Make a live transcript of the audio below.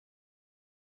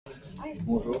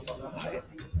Bonjour.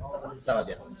 Ça va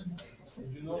bien.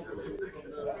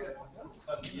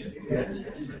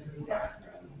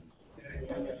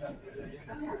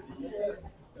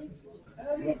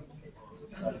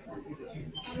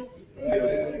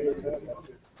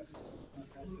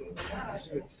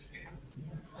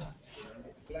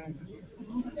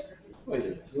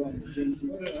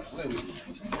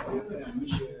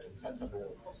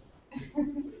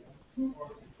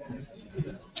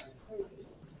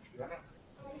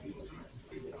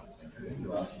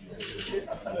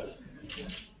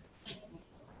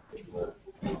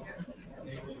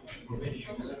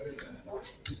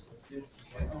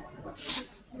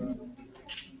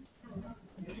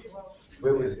 Oui,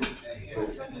 oui, oui.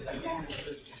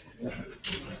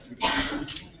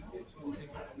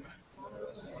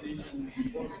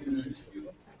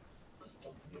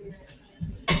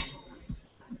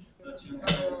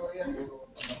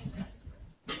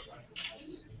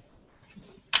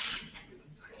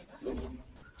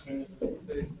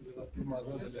 Este de la firma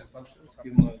Rodele Partners,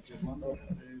 firma germană,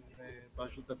 care ne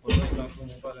ajută pe noi la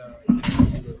promovarea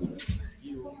investițiilor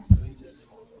bio, străine.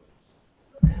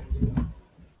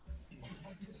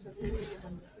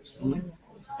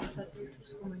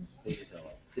 Oui, c'est ça,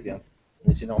 ouais. C'est bien.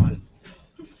 Mais c'est normal.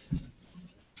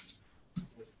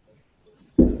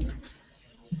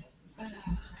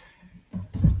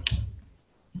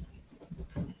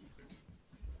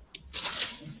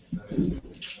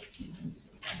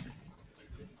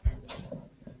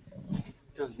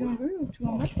 Tu en veux ou tu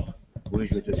en veux? Oui,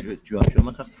 tu vas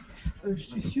me carte. Je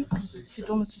suis sûre que c'est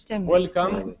dans le système.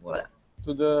 Welcome Voilà.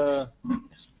 to the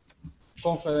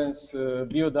conference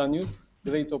Bio Danube,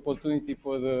 great opportunity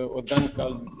for the organic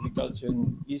agriculture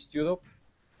in East Europe,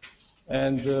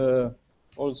 and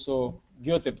also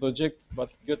Goethe project, but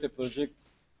Goethe project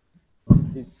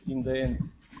is in the end.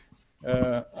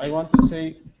 I want to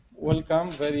say welcome,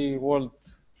 very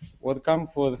welcome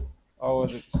for our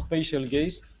special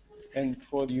guest and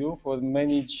for you, for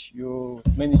manage your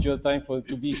time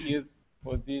to be here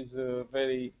for this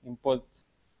very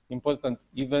important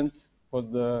event for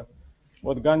the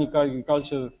organic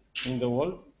agriculture in the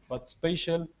world, but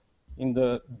special in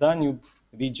the Danube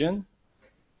region.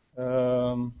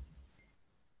 I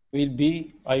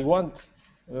want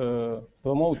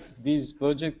promote this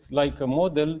project like a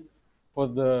model for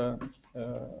the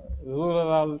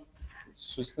rural,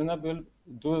 sustainable,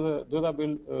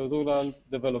 durable rural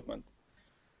development.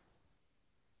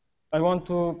 I want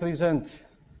to present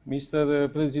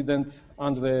Mr. President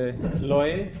Andrei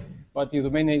Loe, but in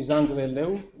Romania is Andrei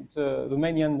Leu. It's a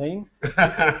Romanian name.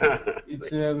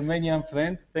 It's a Romanian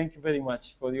friend. Thank you very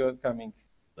much for your coming.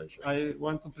 Pleasure. I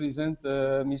want to present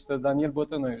Mr. Daniel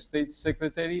Botănoiu, State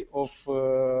Secretary of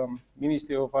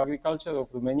Ministry of Agriculture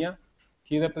of Romania.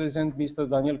 He represents Mr.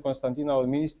 Daniel Constantin, our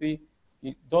ministry.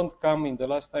 He don't come in the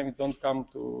last time. He don't come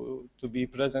to be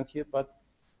present here, but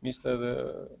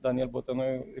Mr. Daniel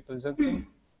Botănoiu represents him.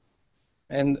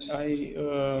 And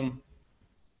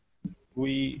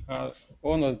we are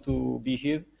honored to be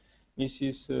here.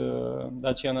 Mrs.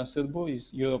 Daciana Sârbu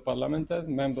is Europarlamentary,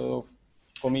 member of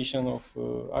Commission of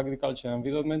Agriculture and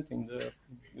Environment in the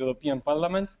European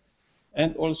Parliament,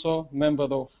 and also member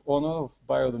of honor of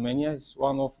Bio-Romania. Is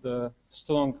one of the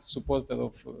strong supporters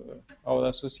of our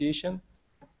association.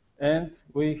 And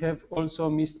we have also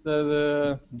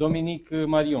Mr. Dominic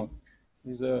Marion.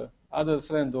 He's another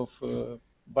friend of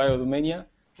Bio-Romania.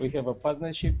 We have a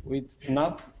partnership with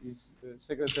FNAP, is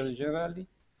Secretary General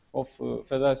of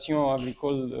Fédération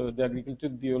Agricole d'Agriculture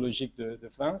Biologique de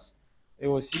France, et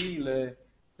aussi les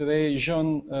très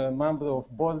jeunes members of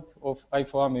board of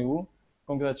IFOAM-EU.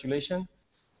 Congratulations.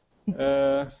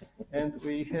 And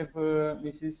we have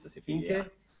Mrs. Finke,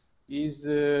 is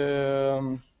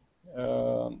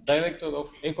director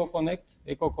of EcoConnect.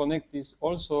 EcoConnect is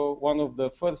also one of the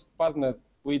first partners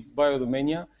with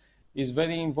Bio-Romania. Is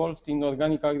very involved in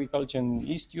organic agriculture in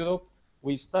East Europe.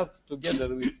 We start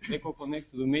together with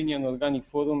EcoConnect Romanian Organic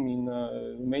Forum in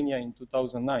Romania in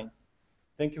 2009.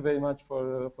 Thank you very much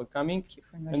for coming.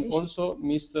 And also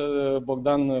Mr.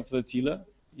 Bogdan Frățilă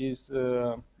is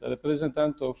the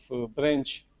representative of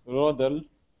branch Rodel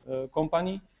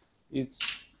company. It's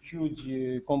huge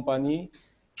company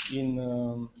in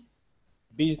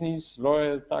business,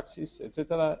 lawyer, taxes,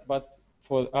 etc. But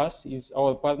for us is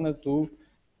our partner to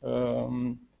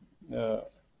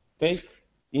take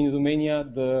in Romania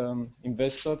the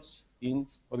investors in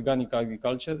organic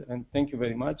agriculture, and thank you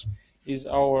very much. Give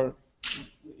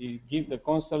the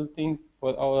consulting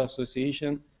for our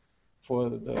association for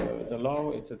the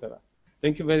law, etc.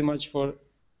 Thank you very much for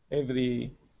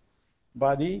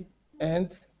everybody,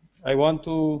 and I want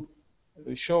to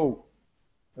show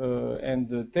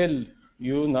and tell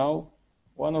you now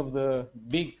one of the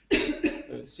big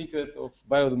secret of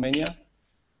Bio-Romania.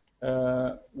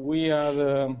 We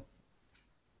are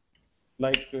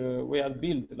we are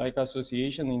built like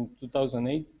association in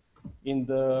 2008 in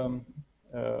the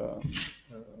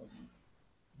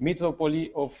metropolis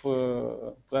of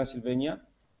Transylvania.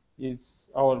 Is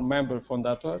our member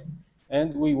fondator,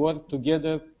 and we work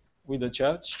together with the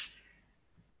church.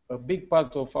 A big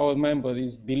part of our member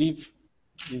is belief.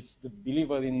 It's the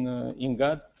believer in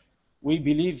God. We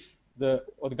believe the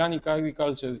organic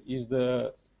agriculture is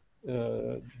the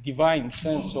divine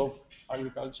sense of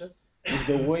agriculture. Is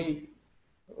the way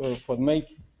for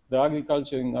make the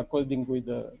agriculture in according with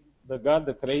the God,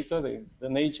 the creator, the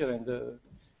nature, and the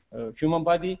human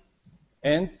body.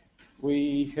 And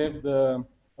we have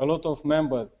a lot of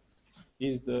members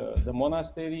is the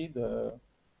monastery, the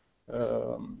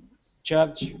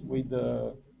church with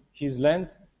his land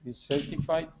is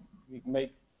certified. We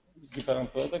make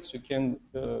different products. We can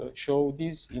show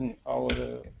this in our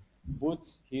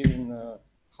booths here in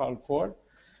Hall 4.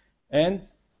 And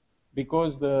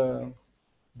because the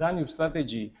Danube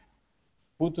Strategy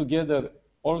put together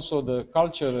also the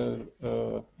cultural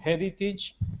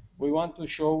heritage, we want to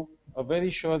show a very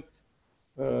short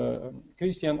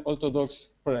Christian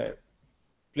Orthodox prayer.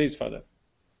 Please, Father.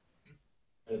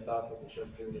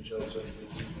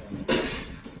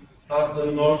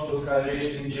 Tatăl nostru care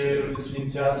ești în cerul, să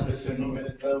sfințească-se numele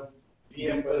Tău,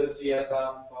 fie împărăția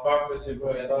Ta, facă-se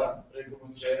voia Ta, precum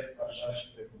în cer, așa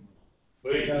și pe pământ.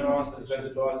 Pâinea noastră cea de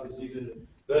toate zilele,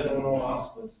 dă-ne nouă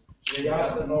astăzi și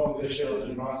iartă nouă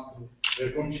greșelile noastre,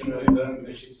 precum și noi dăm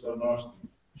greșiților noștri.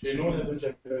 Și nu ne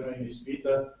duce pe noi în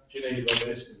ispită, ci ne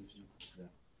izbăvește de cel putea.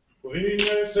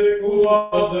 Cuvine-se cu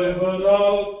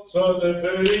adevărat să te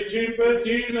fericim pe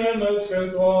Tine,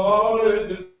 născătoare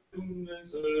de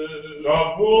Dumnezeu. Și-a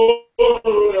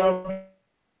pururea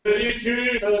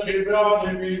fericită și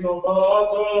prea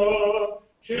nevinovată,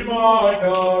 și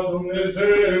Maica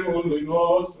Dumnezeului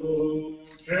nostru,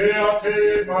 ceea ce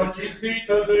e mai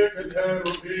cinstită decât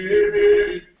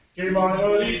heruvimii, și mai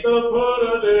mărită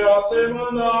fără de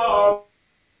asemănare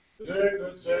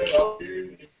decât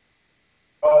serafimii.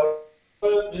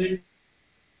 Păstric,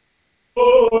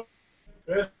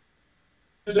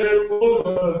 Dumnezeu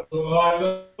cuvântul ai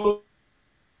lăsat,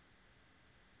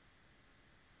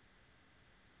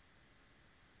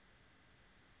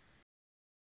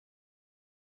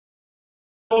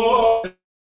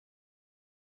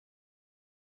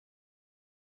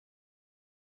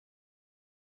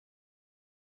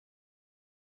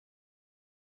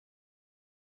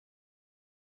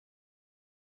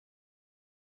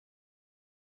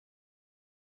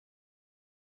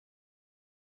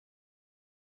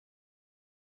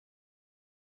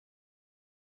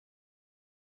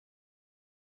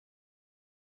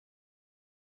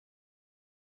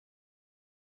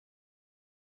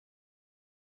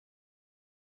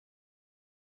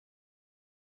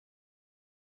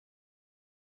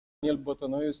 Daniel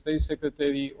Botonoiu, State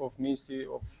Secretary of Ministry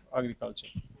of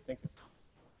Agriculture. Thank you.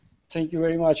 Thank you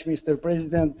very much, Mr.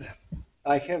 President.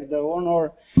 I have the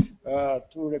honor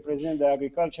to represent the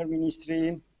Agriculture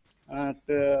Ministry at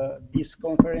this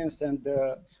conference, and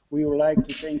we would like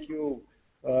to thank you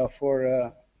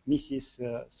for Mrs.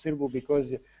 Sârbu,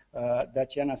 because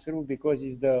Daciana Sârbu, because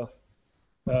is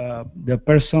the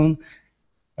person,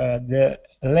 the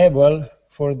level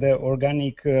for the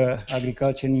organic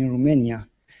agriculture in Romania.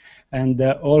 And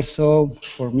also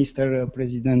for Mr.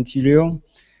 President Iuliu,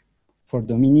 for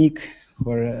Dominic,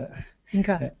 for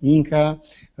Inca,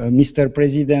 Mr.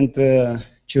 President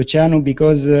Ciocianu,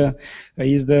 because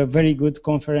it's the very good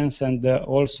conference, and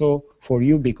also for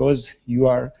you, because you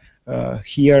are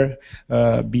here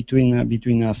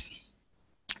between us.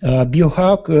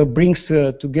 BioHack brings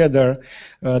together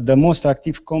the most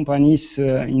active companies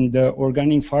in the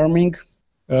organic farming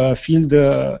field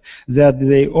that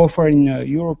they offer in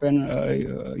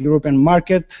European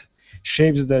market,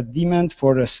 shapes the demand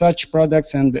for such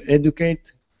products, and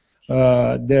educate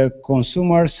the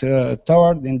consumers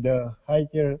toward in the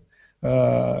higher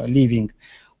living.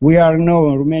 We are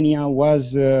now, Romania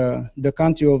was the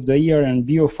country of the year in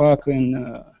BioFac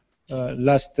in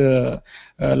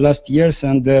last years,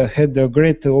 and had a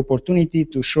great opportunity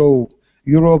to show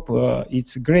Europe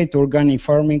its great organic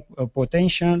farming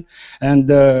potential, and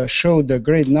show the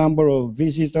great number of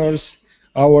visitors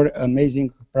our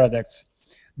amazing products.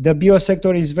 The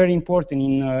biosector is very important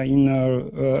in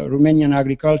Romanian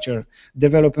agriculture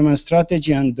development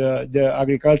strategy, and the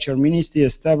agriculture ministry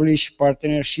established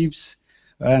partnerships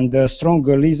and strong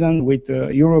liaison with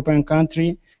European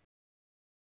country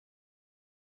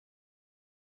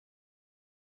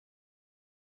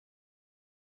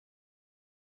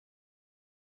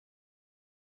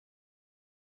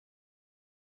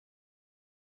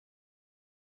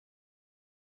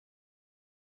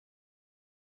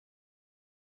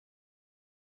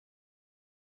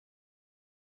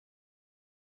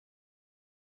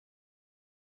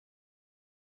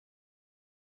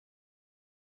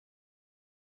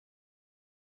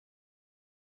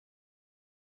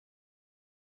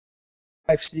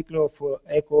life cycle of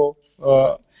eco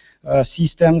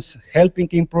systems, helping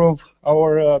improve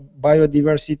our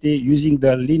biodiversity using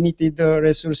the limited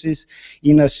resources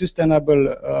in a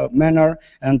sustainable manner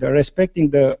and respecting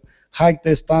the high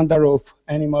standard of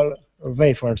animal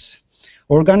welfare.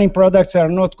 Organic products are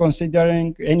not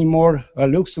considering anymore a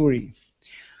luxury.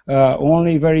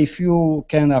 Only very few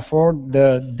can afford.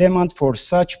 The demand for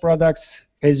such products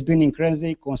has been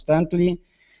increasing constantly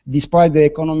despite the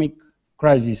economic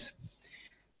crisis.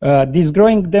 This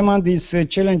growing demand is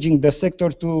challenging the sector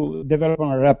to develop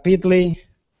rapidly,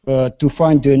 to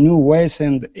find new ways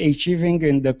and achieving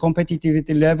in the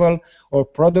competitivity level or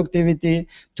productivity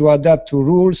to adapt to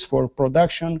rules for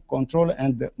production, control,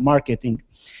 and marketing.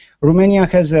 Romania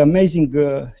has amazing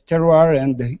terroir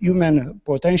and human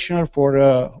potential for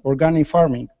organic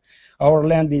farming. Our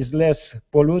land is less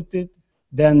polluted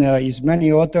than is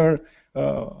many other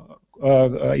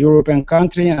European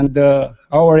countries, and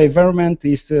our environment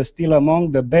is still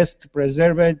among the best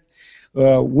preserved.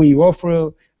 We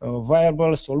offer a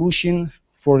viable solution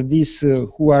for these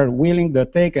who are willing to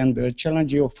take and the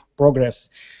challenge of progress.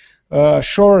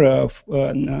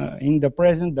 In the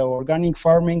present, the organic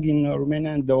farming in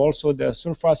Romania and also the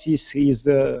surfaces is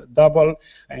double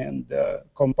and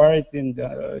compared in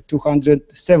the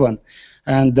 207.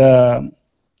 And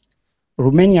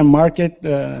Romanian market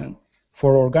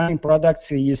for organic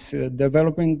products is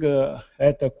developing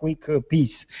at a quick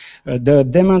pace. The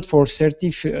demand for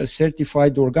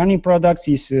certified organic products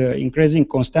is increasing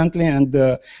constantly, and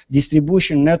the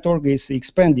distribution network is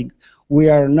expanding. We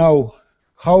are now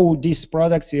how these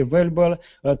products are available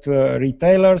at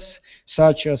retailers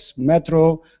such as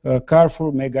Metro,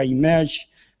 Carrefour, Mega Image,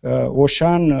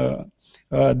 Auchan,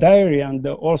 dairy, and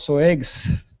also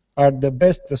eggs are the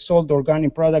best sold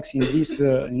organic products in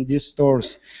these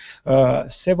stores.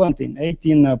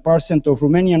 17–18% of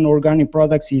Romanian organic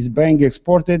products is being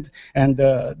exported, and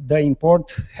the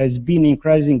import has been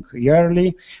increasing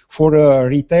yearly. For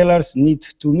retailers need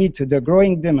to meet the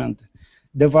growing demand.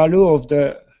 The value of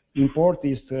the import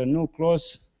is now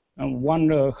close to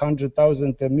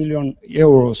 100,000 million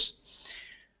euros.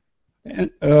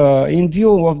 In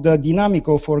view of the dynamic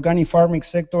of organic farming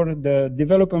sector, the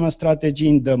development strategy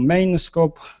in the main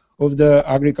scope of the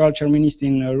Agriculture Ministry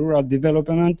in Rural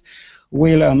Development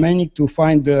will manage to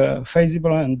find a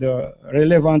feasible and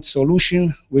relevant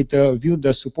solution with a view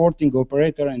to supporting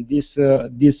operator in this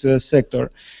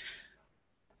sector.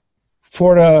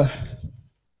 For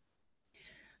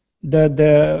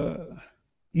the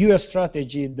US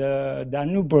strategy, the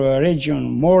Danube region,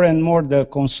 more and more the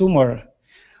consumer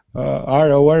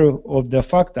are aware of the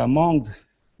fact among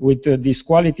with this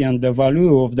quality and the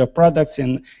value of the products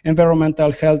in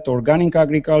environmental health. Organic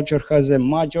agriculture has a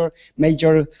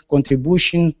major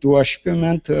contribution to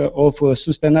achievement of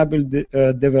sustainable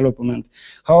development.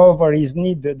 However, is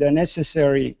needed the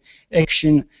necessary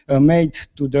action made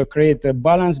to create a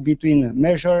balance between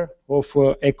measure of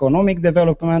economic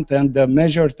development and the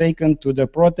measure taken to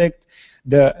protect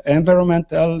the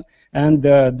environmental and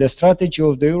the strategy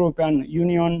of the European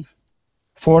Union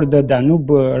for the Danube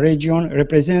region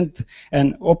represent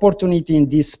an opportunity in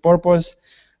this purpose.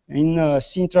 In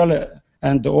Central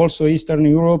and also Eastern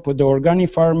Europe, the organic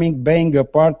farming being a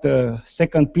part,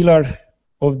 second pillar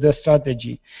of the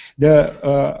strategy.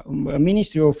 The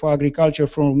Ministry of Agriculture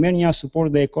from Romania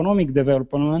support the economic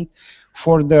development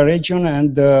for the region,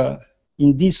 and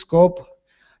in this scope,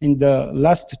 in the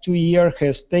last 2 years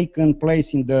has taken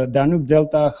place in the Danube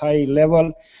Delta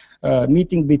high-level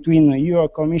meeting between EU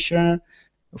Commissioner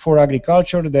for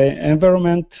Agriculture, the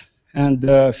Environment, and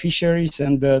Fisheries,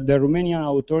 and the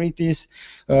Romanian authorities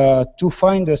to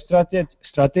find a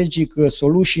strategic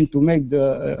solution to make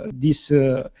this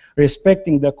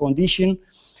respecting the condition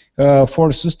for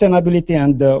sustainability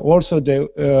and also the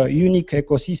unique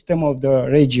ecosystem of the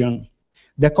region.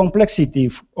 The complexity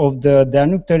of the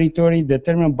Danube territory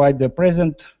determined by the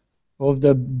presence of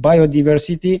the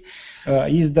biodiversity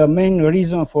is the main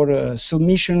reason for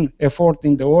submission effort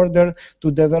in the order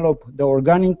to develop the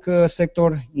organic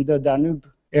sector in the Danube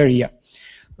area.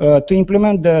 To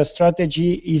implement the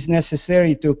strategy is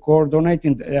necessary to coordinate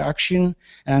in the action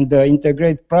and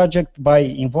integrate project by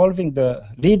involving the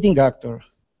leading actor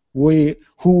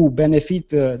who benefit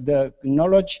the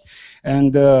knowledge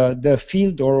and the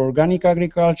field or organic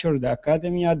agriculture, the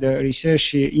academia, the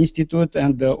research institute,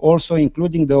 and also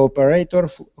including the operator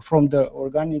from the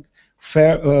organic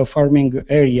farming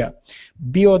area.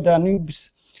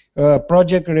 BioDanube's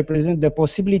project represents the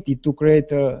possibility to create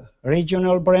a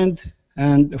regional brand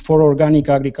and for organic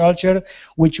agriculture,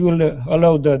 which will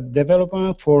allow the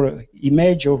development for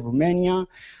image of Romania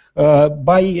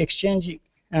by exchanging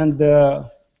and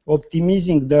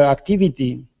optimizing the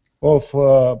activity of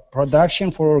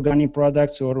production for organic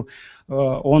products or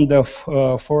on the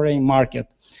foreign market.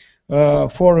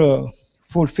 For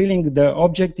fulfilling the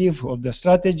objective of the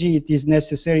strategy, it is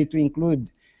necessary to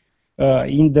include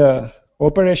in the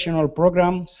operational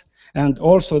programs and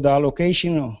also the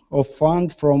allocation of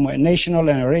funds from national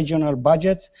and regional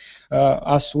budgets,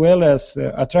 as well as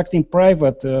attracting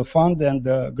private fund and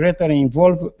greater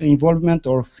involvement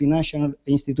of financial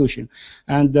institution.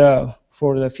 And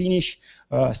for the finish,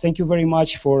 thank you very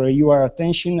much for your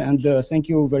attention, and thank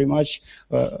you very much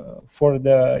for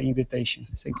the invitation.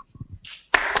 Thank you.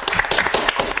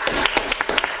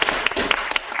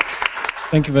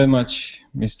 Thank you very much,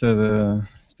 Mr.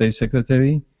 State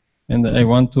Secretary. And I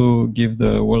want to give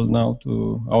the word now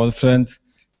to our friend,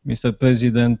 Mr.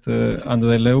 President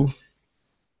Andrei.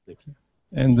 Thank you.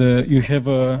 And you have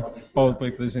a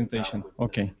PowerPoint presentation.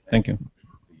 Okay, thank you.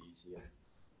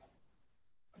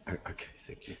 Okay,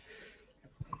 thank you.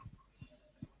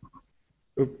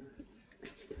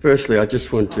 Firstly, I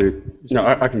just want to, no,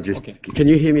 I can just, okay. Can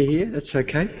you hear me here? That's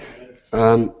okay?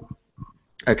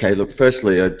 Okay, look,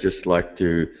 firstly, I'd just like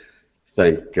to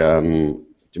thank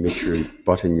Dimitri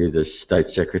Botanu, the State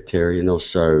Secretary, and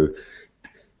also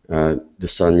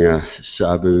Sonia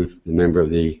Sabu, the member of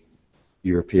the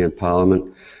European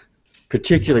Parliament,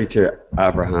 particularly to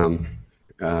Abraham.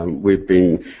 We've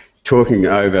been talking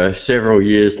over several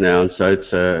years now, and so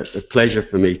it's a pleasure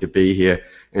for me to be here,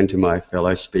 and to my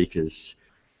fellow speakers,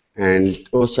 and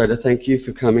also to thank you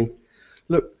for coming.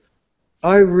 Look,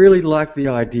 I really like the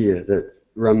idea that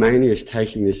Romania is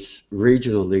taking this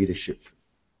regional leadership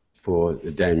for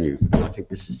the Danube, and I think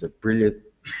this is a brilliant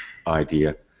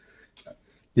idea.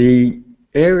 The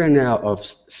area now of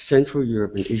Central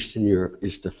Europe and Eastern Europe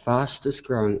is the fastest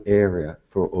growing area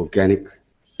for organic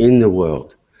in the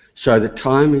world, so the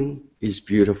timing is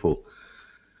beautiful.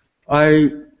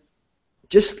 And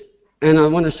I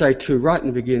want to say too, right in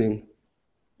the beginning,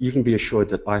 you can be assured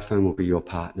that iPhone will be your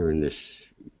partner in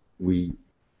this.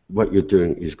 What you're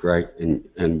doing is great,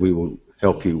 and we will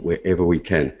help you wherever we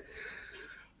can.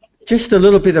 Just a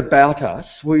little bit about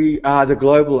us. We are the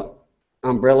global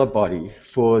umbrella body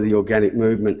for the organic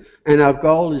movement, and our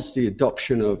goal is the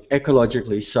adoption of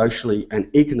ecologically, socially, and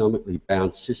economically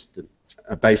based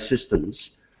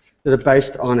systems that are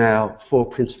based on our 4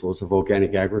 principles of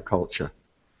organic agriculture.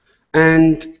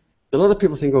 And a lot of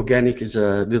people think organic is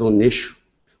a little niche.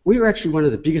 We are actually one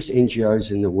of the biggest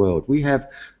NGOs in the world. We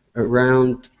have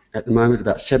around, at the moment,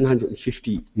 about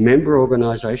 750 member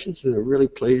organisations, and are really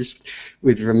pleased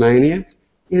with Romania,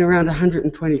 in around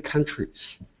 120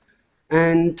 countries.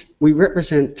 And we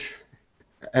represent,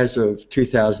 as of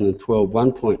 2012,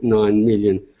 1.9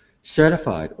 million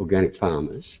certified organic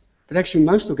farmers, but actually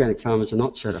most organic farmers are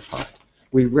not certified.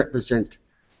 We represent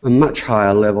a much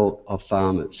higher level of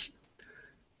farmers.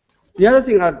 The other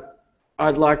thing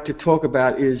I'd like to talk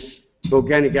about is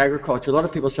organic agriculture. A lot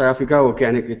of people say, oh, if we go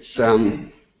organic, it's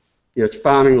it's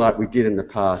farming like we did in the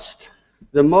past.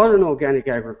 The modern organic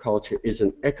agriculture is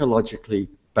an ecologically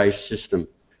based system.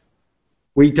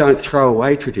 We don't throw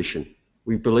away tradition.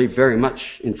 We believe very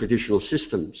much in traditional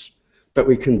systems, but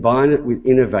we combine it with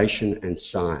innovation and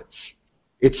science.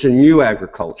 It's a new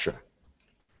agriculture.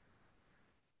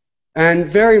 And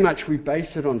very much we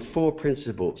base it on 4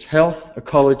 principles: health,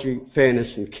 ecology,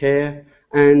 fairness, and care.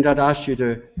 And I'd ask you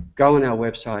to go on our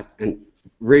website and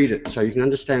read it so you can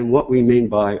understand what we mean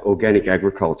by organic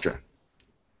agriculture.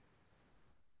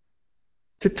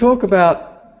 To talk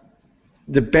about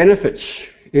the benefits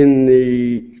in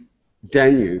the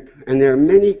Danube, and there are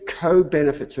many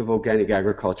co-benefits of organic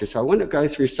agriculture, so I want to go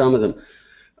through some of them.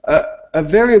 A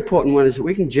very important one is that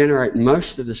we can generate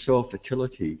most of the soil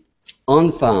fertility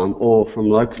on farm or from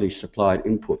locally supplied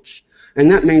inputs. And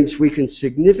that means we can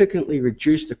significantly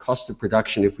reduce the cost of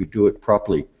production if we do it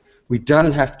properly. We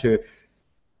don't have to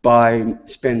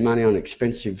spend money on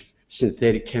expensive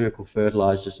synthetic chemical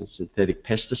fertilizers and synthetic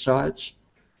pesticides.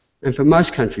 And for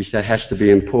most countries, that has to be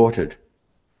imported.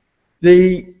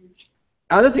 The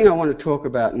other thing I want to talk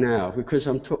about now, because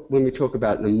when we talk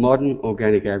about the modern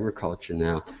organic agriculture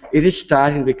now, it is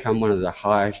starting to become one of the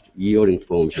highest yielding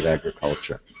forms of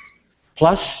agriculture.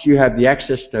 Plus, you have the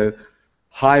access to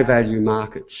high-value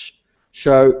markets.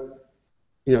 So,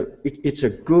 it's a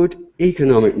good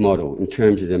economic model in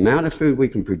terms of the amount of food we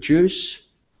can produce,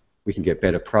 we can get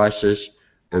better prices,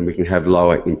 and we can have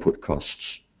lower input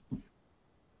costs.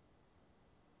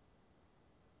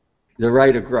 The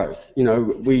rate of growth.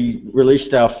 We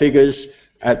released our figures.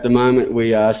 At the moment,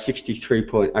 we are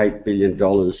 $63.8 billion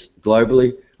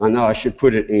globally. I know I should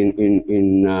put it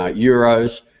in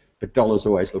euros, but dollars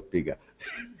always look bigger.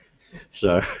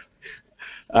 So,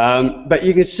 But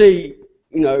you can see,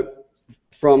 you know,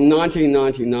 from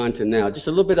 1999 to now, just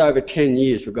a little bit over 10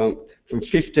 years, we've gone from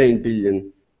 15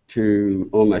 billion to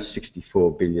almost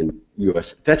 64 billion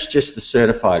US. That's just the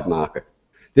certified market.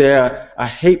 There are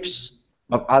heaps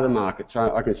of other markets.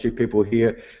 I can see people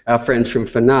here, our friends from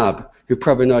FNAB, who are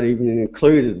probably not even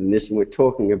included in this, and we're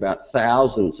talking about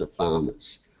thousands of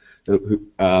farmers.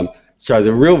 So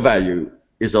the real value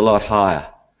is a lot higher.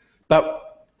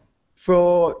 But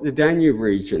for the Danube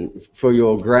region, for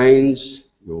your grains,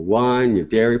 your wine, your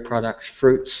dairy products,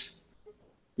 fruits,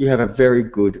 you have a very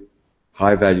good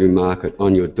high-value market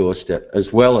on your doorstep,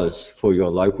 as well as for your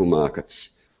local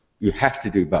markets. You have to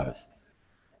do both.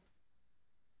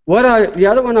 The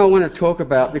other one I want to talk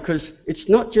about, because it's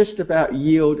not just about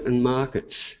yield and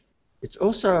markets, it's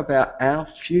also about our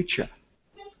future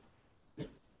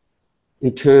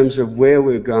in terms of where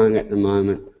we're going at the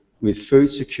moment with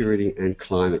food security and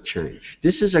climate change.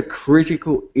 This is a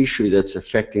critical issue that's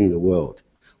affecting the world.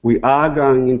 We are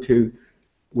going into,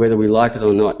 whether we like it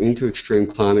or not, into extreme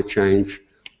climate change.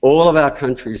 All of our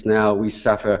countries now, we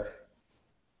suffer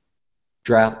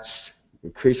droughts,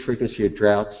 increased frequency of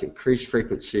droughts, increased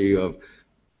frequency of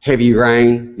heavy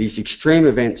rain. These extreme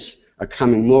events are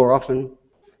coming more often.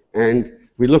 And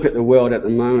we look at the world at the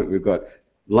moment, we've got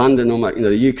London, almost, you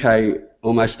know, the UK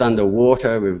almost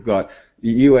underwater, we've got the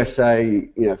USA,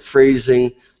 you know,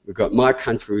 freezing, we've got my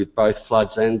country with both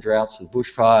floods and droughts and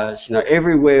bushfires. You know,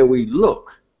 everywhere we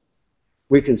look,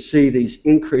 we can see these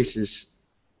increases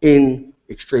in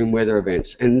extreme weather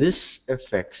events, and this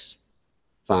affects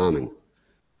farming.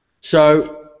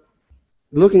 So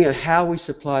looking at how we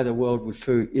supply the world with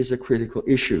food is a critical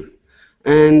issue,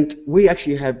 and we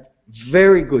actually have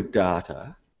very good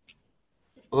data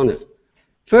on it.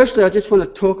 Firstly, I just want to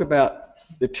talk about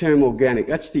the term organic.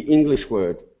 That's the English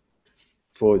word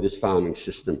for this farming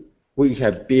system. We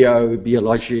have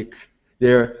biologic.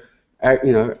 There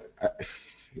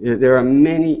are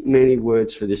many, many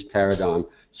words for this paradigm,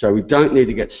 so we don't need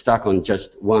to get stuck on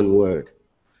just one word.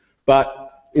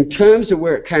 But in terms of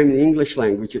where it came in the English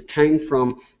language, it came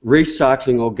from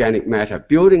recycling organic matter,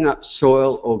 building up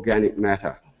soil organic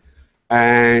matter,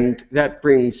 and that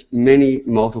brings many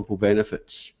multiple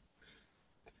benefits.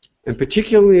 And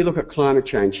particularly when you look at climate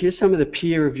change, here's some of the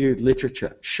peer-reviewed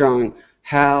literature showing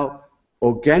how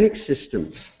organic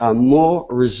systems are more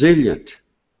resilient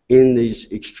in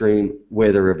these extreme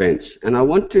weather events. And I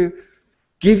want to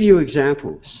give you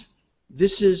examples.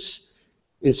 This is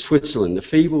in Switzerland, the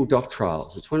feeble dock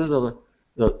trials. It's one of the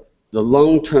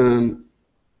long-term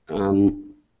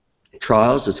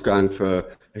trials. It's going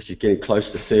for, it's getting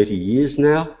close to 30 years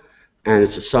now, and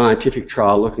it's a scientific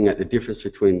trial looking at the difference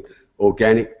between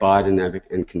organic, biodynamic,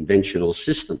 and conventional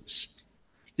systems.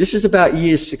 This is about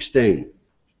year 16,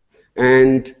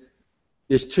 and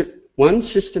there's one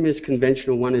system is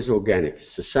conventional, one is organic.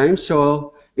 It's the same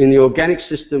soil. In the organic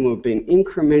system, we've been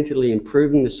incrementally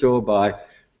improving the soil by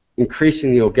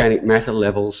increasing the organic matter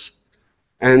levels,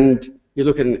 and you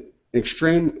look at an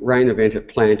extreme rain event at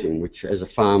planting, which as a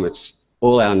farmer, it's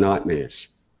all our nightmares.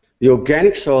 The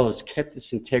organic soil has kept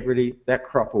its integrity, that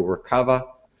crop will recover.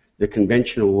 The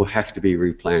conventional will have to be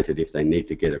replanted if they need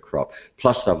to get a crop.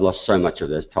 Plus, they've lost so much of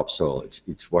their topsoil,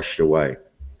 it's washed away.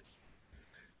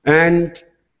 And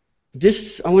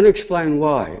this, I want to explain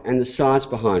why and the science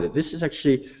behind it. This is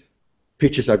actually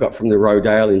pictures I got from the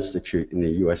Rodale Institute in the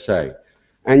USA.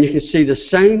 And you can see the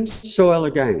same soil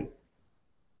again.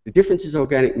 The difference is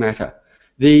organic matter.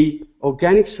 The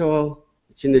organic soil,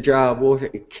 it's in the jar of water,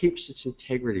 it keeps its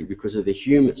integrity because of the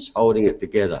humus holding it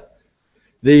together.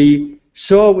 The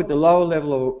soil with the lower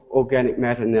level of organic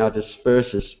matter now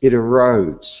disperses, it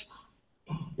erodes.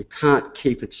 It can't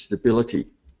keep its stability.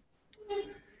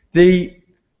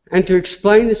 And to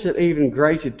explain this at even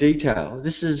greater detail,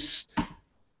 this is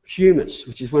humus,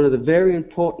 which is one of the very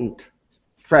important,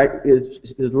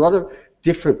 there's a lot of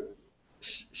different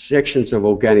sections of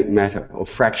organic matter, or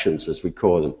fractions as we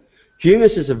call them.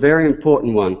 Humus is a very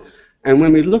important one, and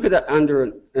when we look at it under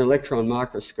an electron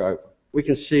microscope, we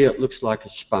can see it looks like a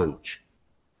sponge.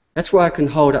 That's why it can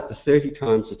hold up to 30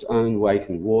 times its own weight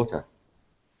in water.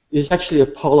 It's actually a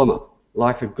polymer,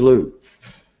 like a glue,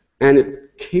 and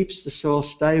it keeps the soil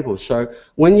stable. So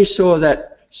when you saw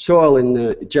that soil in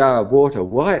the jar of water,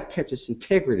 why it kept its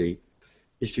integrity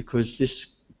is because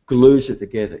this glues it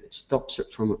together. It stops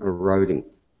it from eroding.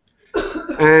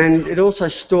 And it also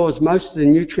stores most of the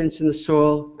nutrients in the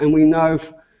soil, and we know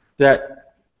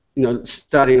that, you know,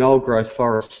 studying old growth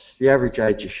forests, the average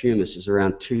age of humus is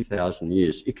around 2,000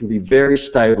 years. It can be very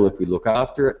stable if we look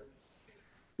after it.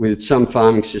 With some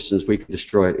farming systems, we can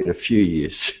destroy it in a few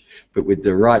years, but with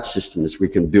the right systems, we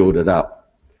can build it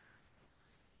up.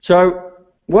 So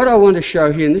what I want to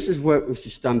show here, and this is work which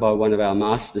is done by one of our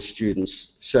master's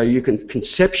students, so you can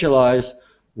conceptualize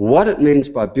what it means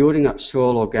by building up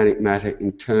soil organic matter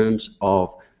in terms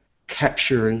of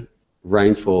capturing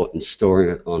rainfall and storing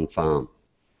it on farm.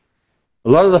 A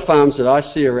lot of the farms that I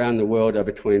see around the world are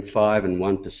between 5 and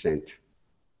 1%.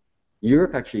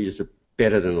 Europe actually is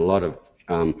better than a lot of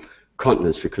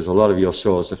continents because a lot of your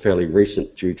soils are fairly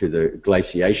recent due to the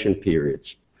glaciation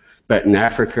periods. But in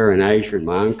Africa and Asia, in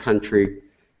my own country,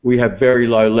 we have very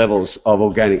low levels of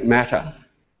organic matter.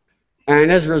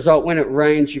 And as a result, when it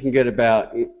rains, you can get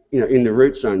about, in the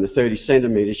root zone, the 30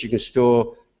 centimetres, you can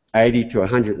store 80 to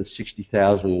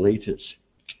 160,000 litres.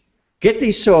 Get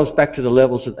these soils back to the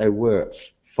levels that they were,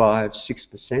 5,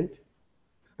 6%.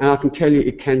 And I can tell you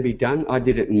it can be done. I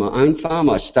did it in my own farm.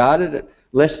 I started at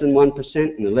less than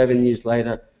 1%, and 11 years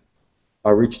later, I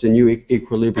reached a new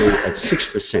equilibrium at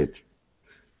 6%.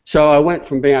 So I went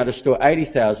from being able to store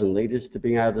 80,000 litres to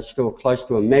being able to store close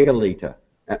to a megalitre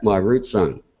at my root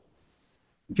zone.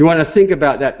 If you want to think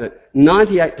about that, that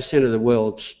 98% of the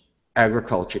world's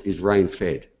agriculture is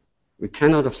rain-fed. We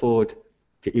cannot afford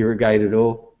to irrigate it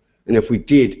all, and if we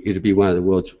did, it would be one of the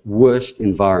world's worst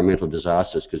environmental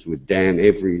disasters because we'd dam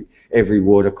every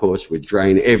watercourse, we'd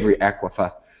drain every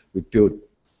aquifer, we'd build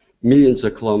millions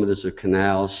of kilometres of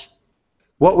canals.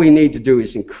 What we need to do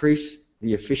is increase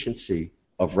the efficiency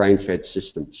of rain-fed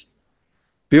systems.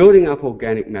 Building up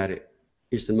organic matter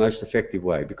is the most effective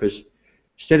way because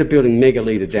instead of building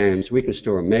megalitre dams, we can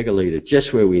store a megalitre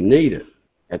just where we need it,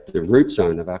 at the root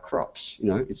zone of our crops.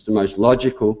 It's the most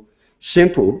logical,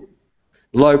 simple,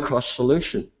 low-cost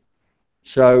solution.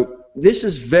 So this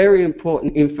is very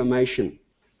important information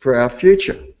for our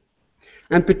future.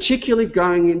 And particularly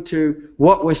going into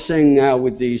what we're seeing now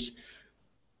with these,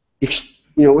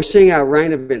 we're seeing our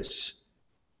rain events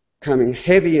coming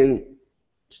heavy and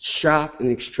sharp and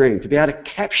extreme. To be able to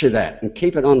capture that and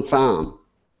keep it on farm,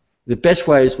 the best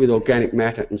way is with organic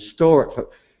matter and store it for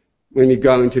when you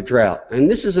go into drought. And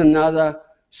this is another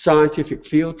scientific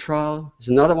field trial. There's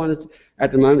another one that's,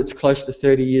 at the moment, it's close to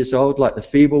 30 years old, like the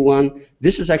feeble one.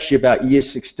 This is actually about year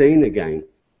 16 again,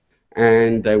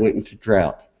 and they went into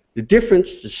drought. The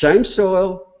difference, the same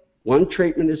soil, one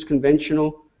treatment is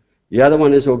conventional, the other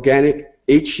one is organic.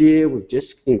 Each year we've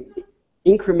just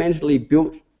incrementally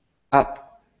built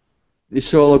up the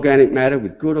soil organic matter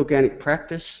with good organic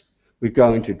practice. We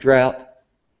go into drought.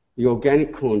 The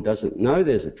organic corn doesn't know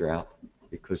there's a drought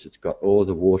because it's got all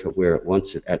the water where it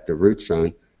wants it at the root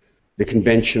zone. The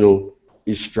conventional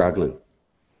is struggling.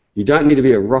 You don't need to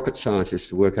be a rocket scientist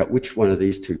to work out which one of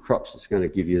these two crops is going to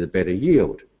give you the better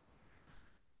yield.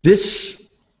 This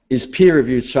is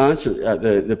peer-reviewed science.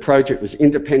 The project was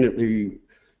independently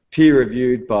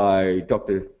peer-reviewed by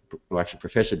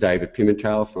Professor David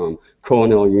Pimentel from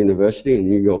Cornell University in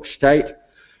New York State.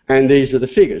 And these are the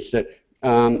figures that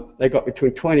they got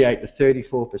between 28 to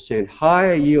 34%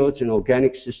 higher yields in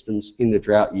organic systems in the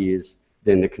drought years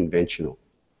than the conventional.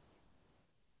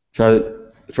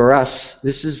 So for us,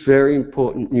 this is very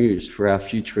important news for our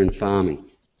future in farming.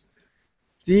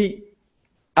 The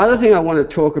other thing I want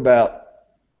to talk about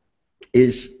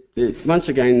is, once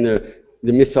again, the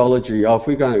mythology of if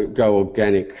we're going to go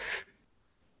organic,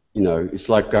 it's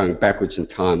like going backwards in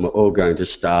time. We're all going to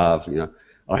starve,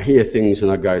 I hear things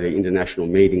when I go to international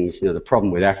meetings, the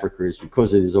problem with Africa is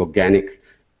because it is organic.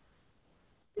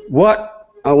 What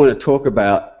I want to talk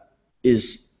about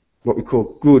is what we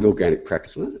call good organic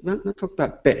practice. I'm not talking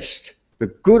about best,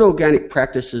 but good organic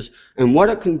practices and what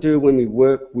it can do when we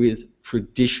work with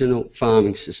traditional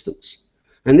farming systems.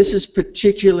 And this is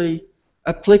particularly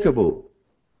applicable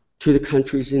to the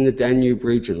countries in the Danube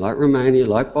region, like Romania,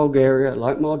 like Bulgaria,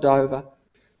 like Moldova.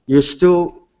 You're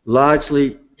still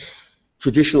largely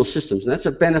traditional systems, and that's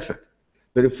a benefit.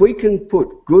 But if we can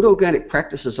put good organic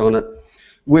practices on it,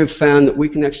 we've found that we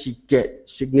can actually get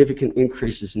significant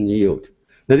increases in yield.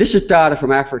 Now, this is data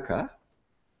from Africa,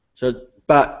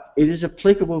 but it is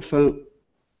applicable for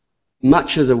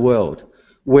much of the world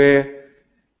where,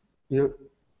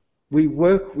 we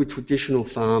work with traditional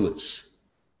farmers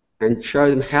and show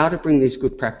them how to bring these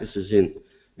good practices in.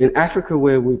 In Africa,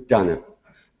 where we've done it,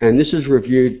 and this is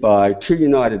reviewed by 2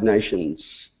 United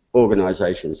Nations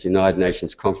organisations, the United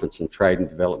Nations Conference on Trade and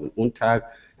Development, UNCTAD,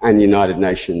 and the United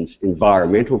Nations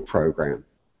Environmental Programme.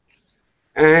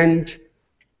 And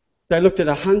they looked at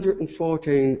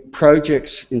 114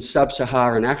 projects in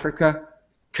sub-Saharan Africa,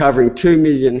 covering 2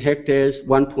 million hectares,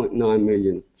 1.9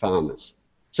 million farmers.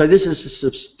 So this is a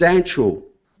substantial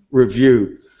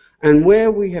review. And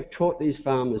where we have taught these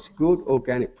farmers good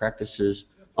organic practices,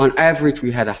 on average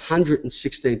we had a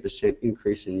 116%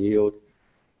 increase in yield,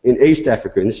 in East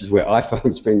Africa, and this is where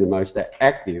IFARM's been the most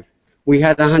active, we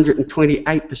had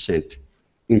 128%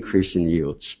 increase in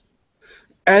yields.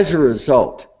 As a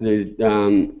result,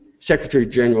 the Secretary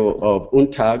General of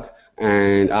UNTAG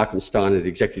and Arkham Steiner, the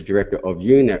Executive Director of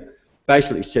UNEP,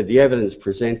 basically said the evidence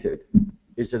presented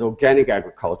is that organic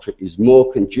agriculture is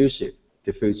more conducive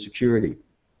to food security.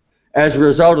 As a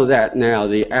result of that, now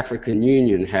the African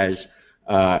Union has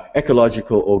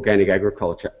ecological organic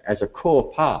agriculture as a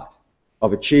core part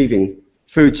of achieving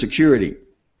food security.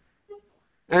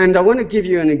 And I want to give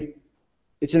you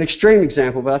it's an extreme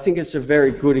example, but I think it's a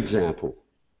very good example.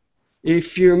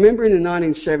 If you remember in the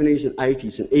 1970s and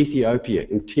 80s in Ethiopia,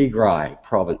 in Tigray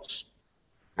province,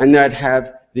 and they'd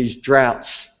have these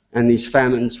droughts and these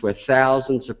famines where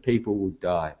thousands of people would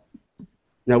die.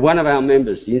 Now, one of our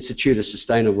members, the Institute of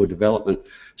Sustainable Development,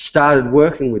 started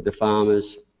working with the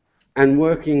farmers and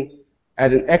working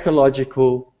at an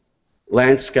ecological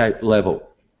landscape level,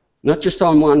 not just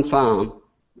on one farm.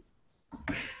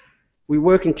 We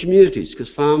work in communities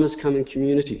because farmers come in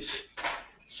communities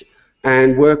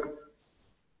and work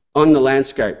on the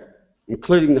landscape,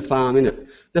 including the farm in it.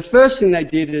 The first thing they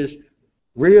did is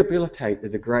rehabilitate the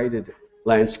degraded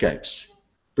landscapes,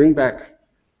 bring back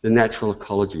the natural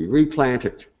ecology, replant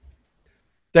it.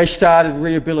 They started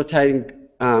rehabilitating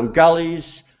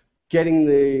gullies, getting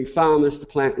the farmers to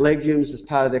plant legumes as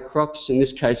part of their crops. In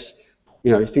this case,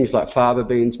 you know, things like faba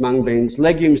beans, mung beans,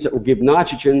 legumes that will give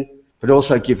nitrogen, but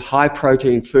also give high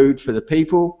protein food for the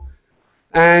people,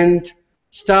 and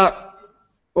start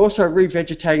also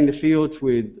revegetating the fields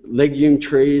with legume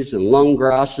trees and long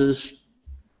grasses,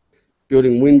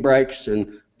 building windbreaks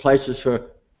and places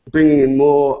for bringing in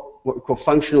more what we call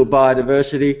functional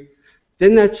biodiversity.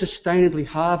 Then they'd sustainably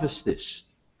harvest this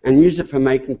and use it for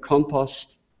making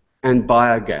compost and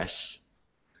biogas.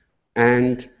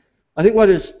 And I think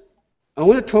I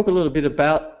want to talk a little bit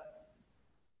about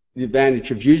the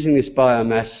advantage of using this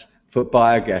biomass for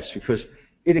biogas, because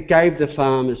it gave the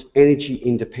farmers energy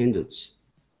independence.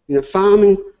 You know,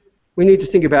 farming, we need to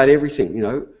think about everything, you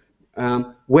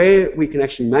know, where we can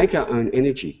actually make our own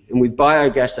energy. And with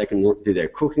biogas, they can do their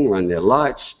cooking, run their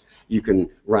lights, you can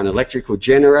run electrical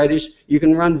generators, you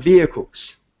can run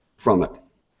vehicles from it.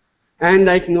 And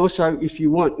they can also, if you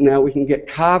want, now we can get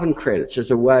carbon credits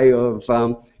as a way of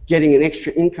getting an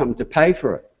extra income to pay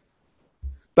for it.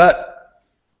 But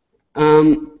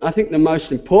I think the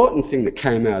most important thing that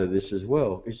came out of this as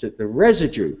well is that the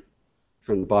residue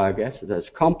from the biogas, that's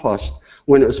compost,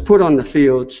 when it was put on the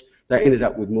fields, they ended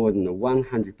up with more than a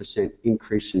 100%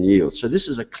 increase in yield. So this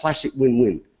is a classic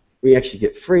win-win. We actually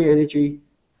get free energy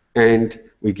and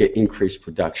we get increased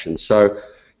production. So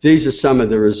these are some of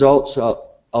the results.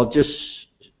 I'll just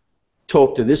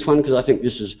talk to this one because I think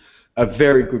this is a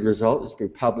very good result. It's been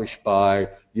published by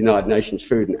the United Nations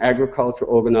Food and Agriculture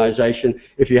Organization.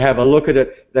 If you have a look at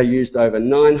it, they used over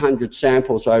 900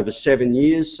 samples over 7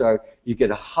 years, so you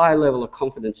get a high level of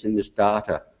confidence in this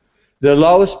data. The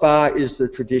lowest bar is the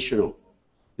traditional.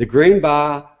 The green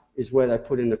bar is where they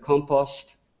put in the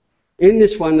compost. In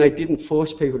this one, they didn't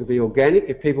force people to be organic.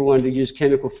 If people wanted to use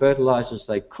chemical fertilizers,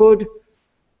 they could,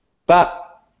 but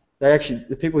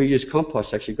the people who use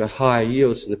compost actually got higher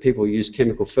yields than the people who use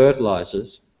chemical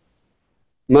fertilizers.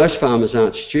 Most farmers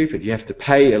aren't stupid. You have to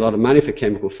pay a lot of money for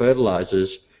chemical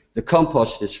fertilizers. The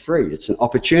compost is free. It's an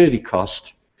opportunity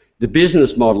cost. The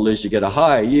business model is you get a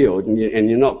higher yield and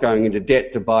you're not going into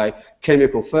debt to buy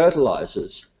chemical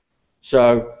fertilizers.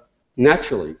 So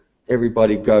naturally,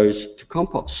 everybody goes to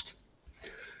compost.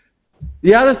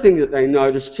 The other thing that they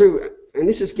noticed too, and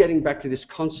this is getting back to this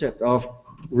concept of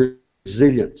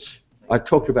resilience. I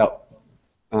talked about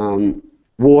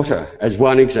water as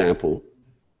one example.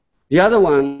 The other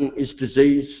one is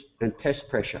disease and pest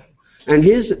pressure. And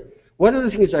here's one of the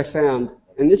things I found,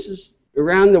 and this is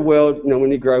around the world, you know,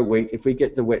 when you grow wheat, if we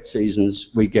get the wet seasons,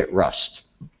 we get rust.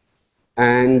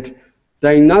 And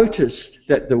they noticed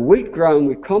that the wheat grown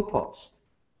with compost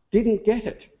didn't get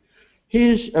it.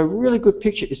 Here's a really good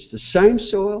picture. It's the same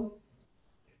soil.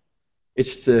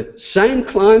 It's the same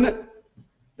climate.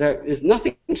 There's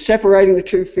nothing separating the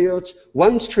two fields.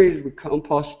 One's treated with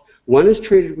compost, one is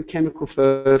treated with chemical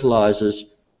fertilizers.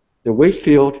 The wheat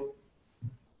field,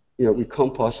 you know, with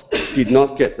compost did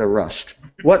not get the rust.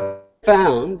 What they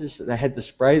found is that they had to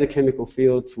spray the chemical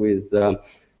fields with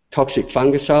toxic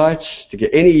fungicides to get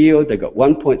any yield. They got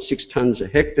 1.6 tons a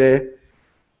hectare.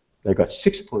 They got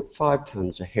 6.5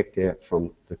 tons a hectare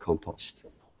from the compost.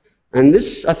 And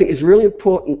this, I think, is really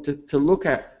important to look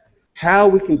at how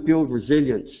we can build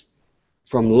resilience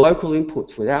from local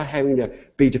inputs without having to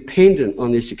be dependent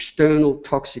on these external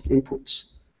toxic inputs.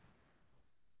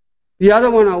 The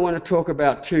other one I want to talk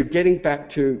about too, getting back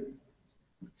to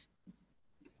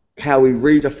how we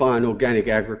redefine organic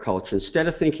agriculture. Instead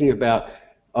of thinking about,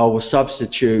 oh, we'll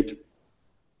substitute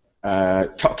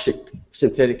toxic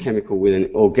synthetic chemical with an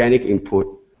organic input,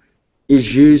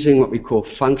 is using what we call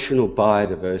functional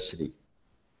biodiversity.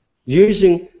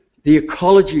 Using the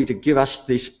ecology to give us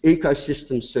these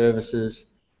ecosystem services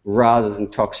rather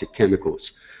than toxic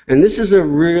chemicals. And this is a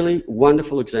really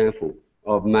wonderful example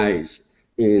of maize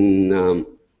in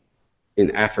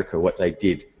Africa, what they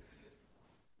did.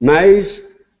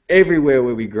 Maize, everywhere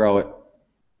where we grow it,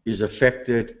 is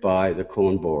affected by the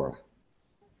corn borer.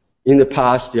 In the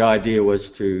past, the idea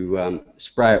was to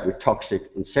spray it with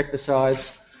toxic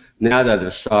insecticides. Now they've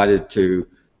decided to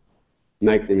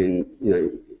make them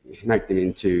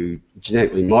into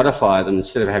genetically modify them.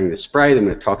 Instead of having to spray them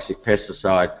with toxic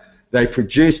pesticide, they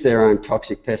produce their own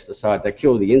toxic pesticide. They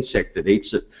kill the insect that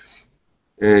eats it,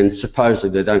 and supposedly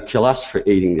they don't kill us for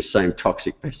eating the same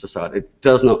toxic pesticide. It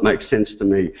does not make sense to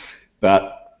me,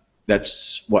 but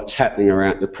that's what's happening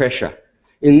around the pressure.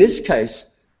 In this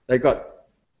case, they got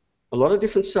a lot of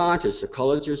different scientists,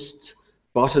 ecologists,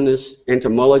 botanists,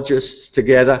 entomologists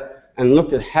together and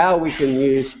looked at how we can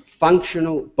use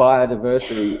functional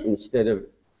biodiversity instead of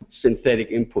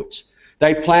synthetic inputs.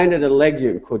 They planted a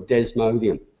legume called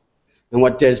desmodium. And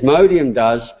what desmodium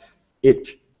does, it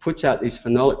puts out these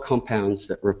phenolic compounds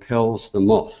that repels the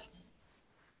moth.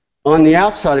 On the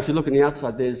outside, if you look on the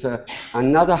outside, there's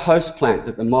another host plant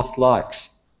that the moth likes,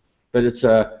 but it's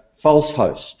a false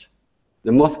host.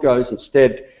 The moth goes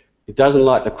instead, it doesn't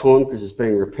like the corn because it's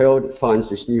being repelled, it finds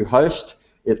this new host,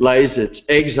 it lays its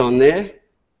eggs on there,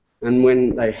 and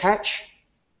when they hatch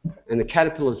and the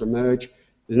caterpillars emerge,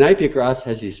 the napier grass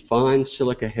has these fine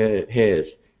silica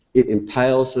hairs. It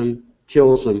impales them,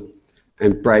 kills them,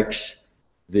 and breaks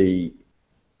the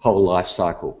whole life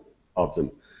cycle of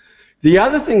them. The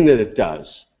other thing that it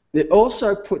does, it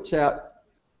also puts out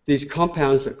these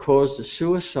compounds that cause the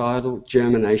suicidal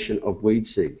germination of weed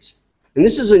seeds. And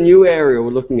this is a new area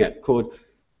we're looking at called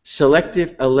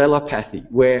selective allelopathy,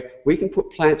 where we can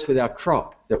put plants with our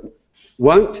crop that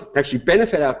won't actually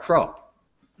benefit our crop,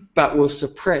 but will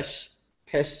suppress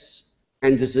pests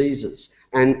and diseases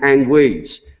and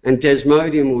weeds. And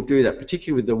desmodium will do that,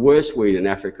 particularly with the worst weed in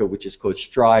Africa, which is called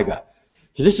striga.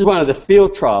 So this is one of the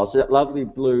field trials. That lovely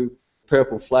blue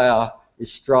purple flower is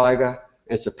striga,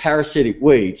 and it's a parasitic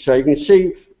weed. So you can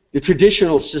see the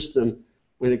traditional system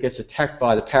when it gets attacked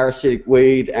by the parasitic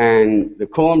weed and the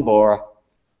corn borer,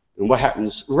 and what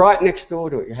happens right next door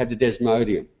to it, you have the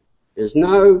desmodium. There's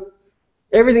no,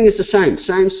 everything is the same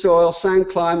soil, same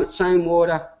climate, same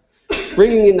water,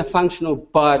 bringing in the functional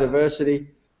biodiversity.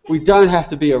 We don't have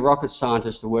to be a rocket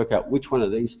scientist to work out which one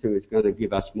of these two is going to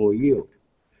give us more yield.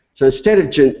 So instead of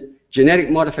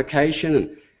genetic modification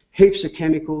and heaps of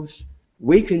chemicals,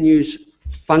 we can use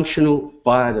functional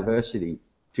biodiversity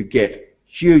to get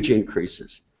huge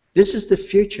increases. This is the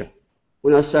future.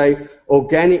 When I say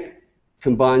organic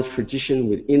combines tradition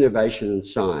with innovation and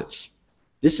science,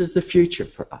 this is the future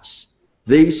for us.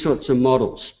 These sorts of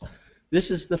models.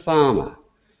 This is the farmer.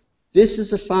 This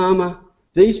is a farmer.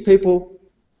 These people,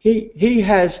 he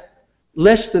has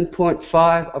less than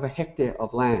 0.5 of a hectare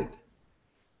of land.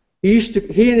 He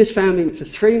and his family, for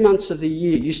 3 months of the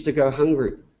year, used to go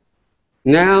hungry.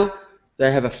 Now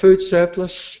they have a food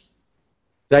surplus.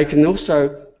 They can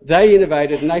also, they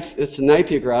innovated, and it's a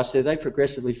napier grass there, they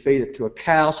progressively feed it to a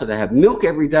cow, so they have milk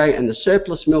every day, and the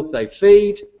surplus milk they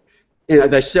feed,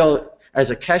 they sell it as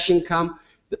a cash income.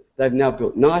 They've now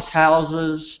built nice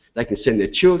houses, they can send their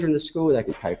children to school, they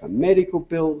can pay for medical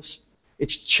bills.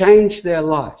 It's changed their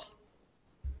life.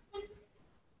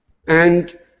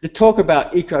 And to talk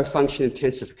about eco-function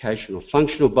intensification or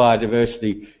functional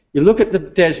biodiversity, you look at the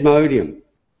desmodium,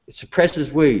 it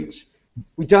suppresses weeds.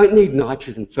 We don't need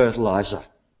nitrogen fertilizer.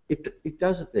 It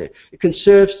does it there. It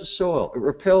conserves the soil, it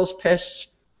repels pests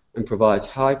and provides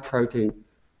high protein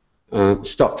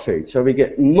stock feed. So we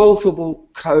get multiple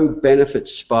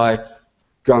co-benefits by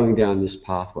going down this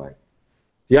pathway.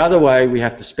 The other way, we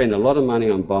have to spend a lot of money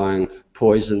on buying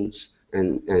poisons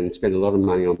and spend a lot of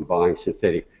money on buying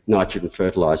synthetic nitrogen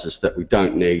fertilizers that we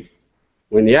don't need.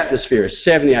 When the atmosphere is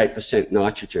 78%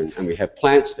 nitrogen and we have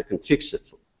plants that can fix it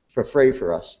for free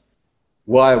for us,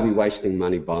 why are we wasting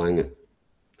money buying it?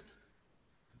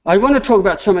 I want to talk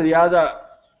about some of the other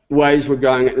ways we're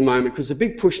going at the moment, because the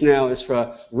big push now is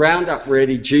for Roundup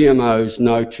Ready GMOs,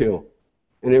 no-till.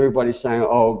 And everybody's saying,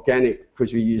 oh, organic,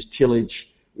 because we use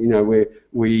tillage, you know,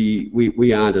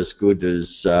 we aren't as good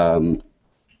as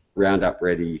Roundup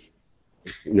Ready,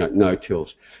 you know,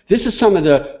 no-tills. This is some of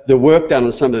the work done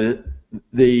on some of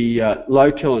the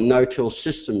low-till and no-till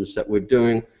systems that we're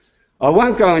doing. I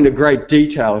won't go into great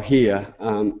detail here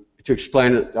to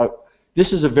explain it.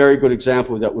 This is a very good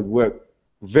example that would work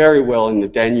very well in the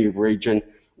Danube region,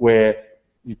 where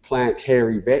you plant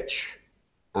hairy vetch,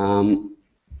 and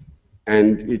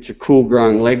it's a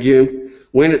cool-growing legume.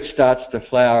 When it starts to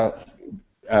flower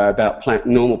about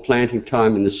normal planting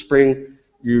time in the spring,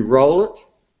 you roll it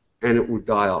and it will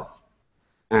die off.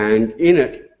 And in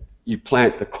it, you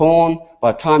plant the corn.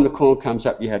 By the time the corn comes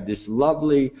up, you have this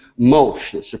lovely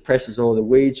mulch that suppresses all the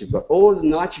weeds. You've got all the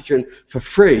nitrogen for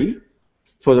free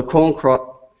for the corn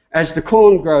crop. As the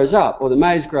corn grows up, or the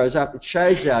maize grows up, it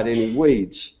shades out any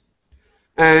weeds.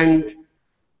 And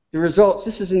the results,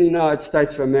 this is in the United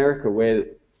States of America, where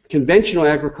conventional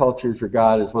agriculture is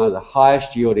regarded as one of the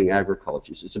highest yielding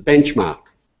agricultures. It's a benchmark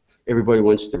everybody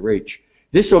wants to reach.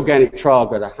 This organic trial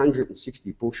got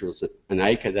 160 bushels an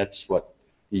acre. That's what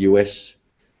the US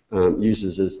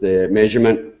uses as their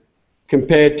measurement.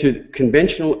 Compared to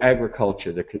conventional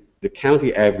agriculture, the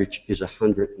county average is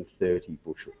 130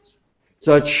 bushels.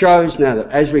 So it shows now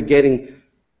that as we're getting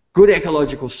good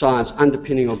ecological science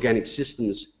underpinning organic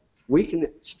systems, we can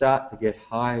start to get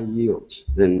higher yields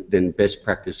than best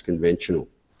practice conventional.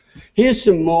 Here's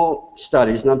some more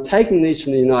studies, and I'm taking these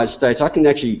from the United States. I can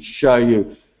actually show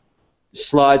you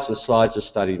slides and slides of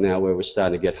study now where we're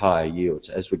starting to get higher yields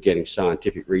as we're getting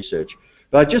scientific research.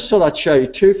 But I just thought I'd show you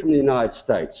two from the United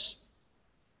States.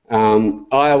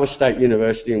 Iowa State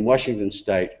University and Washington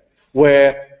State,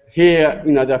 where here,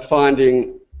 you know, they're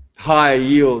finding higher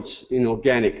yields in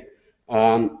organic.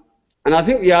 And I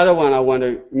think the other one I want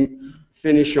to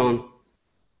finish on,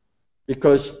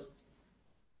 because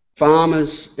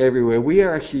farmers everywhere, we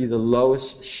are actually the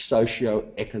lowest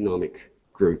socio-economic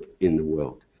group in the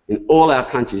world. In all our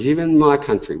countries, even my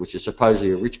country, which is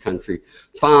supposedly a rich country,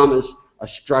 farmers are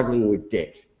struggling with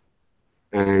debt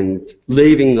and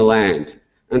leaving the land.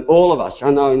 And all of us, I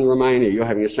know in Romania you're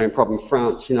having the same problem,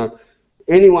 France, you know,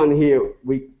 anyone here,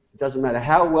 it doesn't matter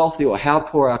how wealthy or how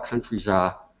poor our countries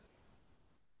are,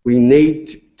 we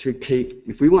need to keep,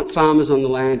 if we want farmers on the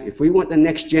land, if we want the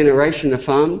next generation to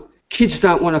farm, kids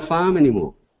don't want to farm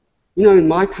anymore. You know, in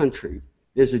my country,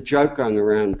 there's a joke going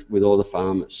around with all the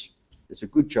farmers. It's a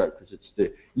good joke because it's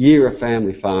the year of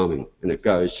family farming, and it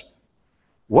goes,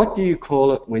 what do you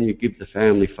call it when you give the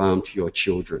family farm to your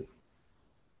children?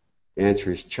 The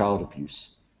answer is child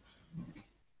abuse.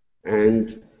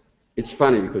 And it's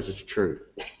funny because it's true,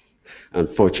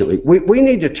 unfortunately. We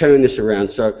need to turn this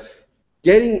around. So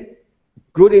getting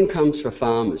good incomes for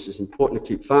farmers is important to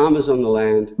keep farmers on the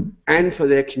land and for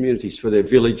their communities, for their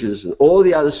villages and all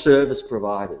the other service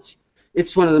providers.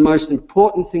 It's one of the most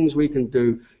important things we can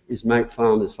do is make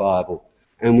farmers viable.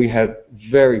 And we have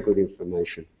very good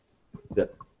information that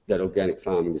organic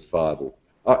farming is viable.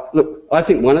 Look, I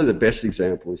think one of the best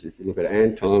examples, if you look at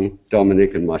Anton,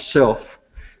 Dominic and myself,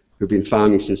 who've been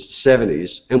farming since the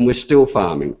 70s, and we're still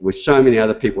farming, where so many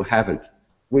other people haven't.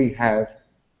 We have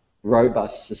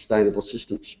robust, sustainable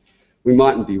systems. We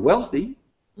mightn't be wealthy,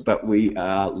 but we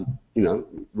are, you know,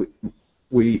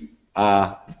 we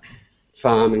are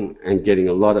farming and getting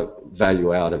a lot of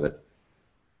value out of it.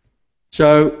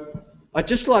 So I'd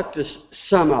just like to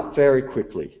sum up very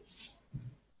quickly.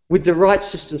 With the right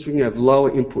systems, we can have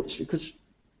lower inputs because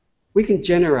we can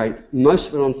generate most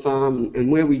of it on farm,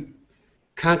 and where we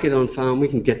can't get it on farm, we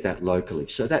can get that locally.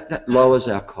 So that lowers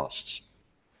our costs.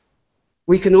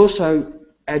 We can also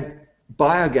add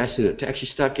biogas in it to actually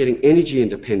start getting energy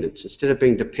independence. Instead of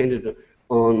being dependent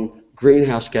on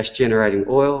greenhouse gas generating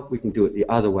oil, we can do it the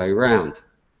other way around.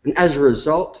 And as a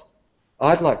result,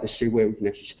 I'd like to see where we can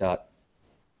actually start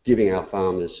giving our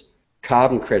farmers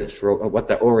carbon credits for what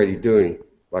they're already doing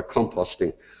by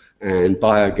composting and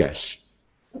biogas.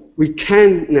 We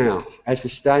can now, as we're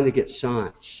starting to get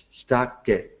science, start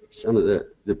to get some of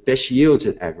the best yields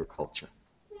in agriculture.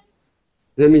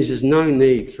 That means there's no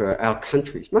need for our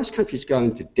countries. Most countries go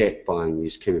into debt buying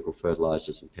these chemical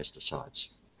fertilizers and pesticides.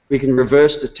 We can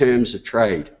reverse the terms of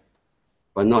trade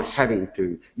by not having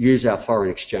to use our foreign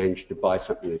exchange to buy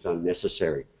something that's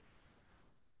unnecessary.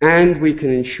 And we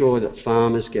can ensure that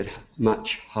farmers get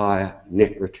much higher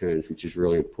net returns, which is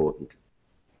really important.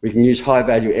 We can use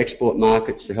high-value export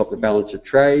markets to help the balance of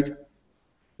trade.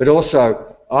 But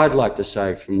also, I'd like to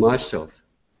say for myself,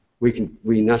 we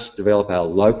must develop our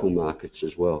local markets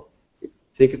as well.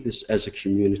 Think of this as a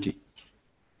community.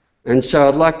 And so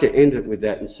I'd like to end it with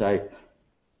that and say,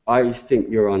 I think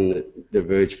you're on the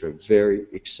verge for a very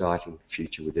exciting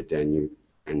future with the Danube,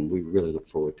 and we really look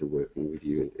forward to working with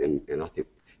you, and I think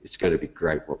it's going to be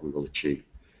great what we will achieve.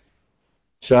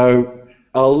 So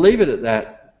I'll leave it at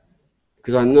that.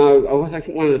 because I know, I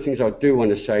think one of the things I do want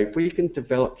to say, if we can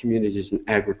develop communities in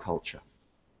agriculture,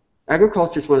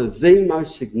 agriculture is one of the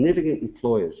most significant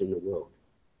employers in the world.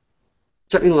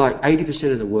 Something like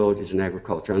 80% of the world is in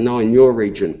agriculture. I know in your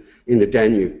region, in the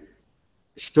Danube,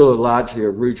 it's still largely a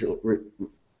regional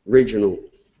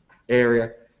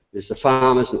area. There's the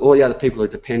farmers and all the other people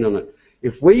that depend on it.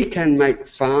 If we can make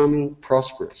farming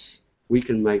prosperous, we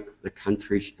can make the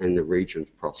countries and the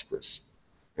regions prosperous.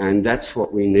 And that's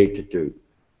what we need to do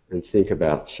and think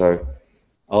about. So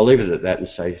I'll leave it at that and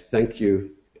say thank you,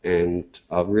 and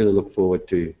I really look forward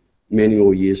to many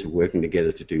more years of working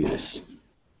together to do this.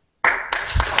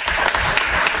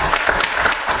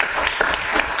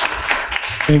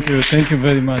 Thank you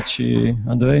very much,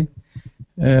 Andrei.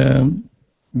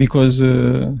 Because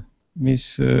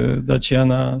Ms.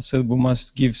 Daciana Sârbu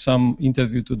must give some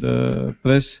interview to the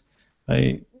press,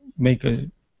 I make a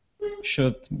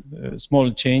short, small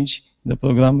change in the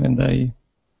program, and I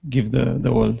give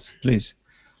the words, please.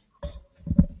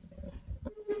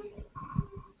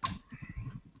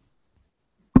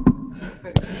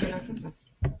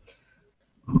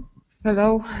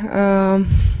 Hello,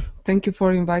 thank you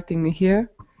for inviting me here.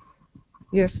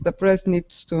 Yes, the press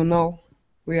needs to know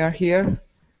we are here,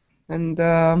 and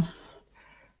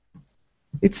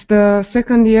it's the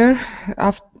second year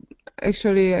after.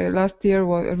 Actually, last year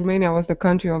Romania was the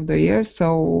country of the year,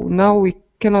 so now we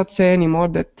cannot say anymore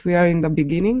that we are in the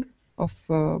beginning of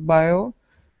bio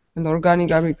and organic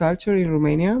agriculture in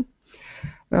Romania.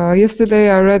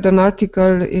 Yesterday I read an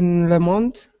article in Le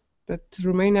Monde that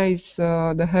Romania is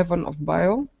the heaven of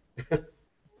bio.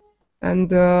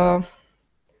 And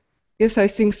yes, I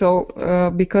think so,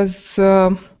 because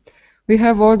we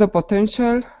have all the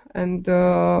potential, and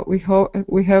we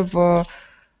have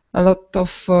a lot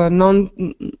of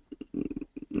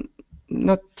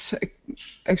not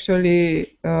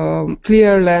actually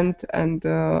clear land, and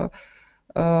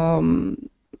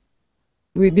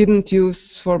we didn't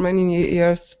use for many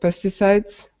years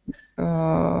pesticides,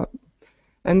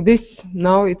 and this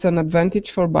now it's an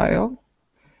advantage for bio.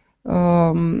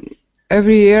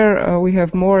 Every year we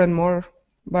have more and more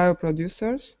bio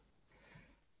producers,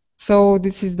 so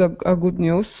this is a good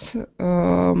news,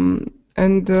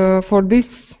 and for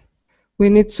this we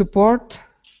need support,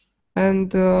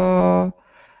 and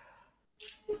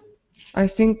I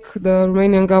think the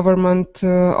Romanian government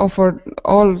offered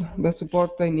all the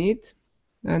support they need,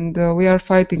 and we are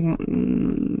fighting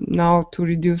now to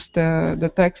reduce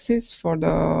the taxes for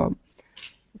the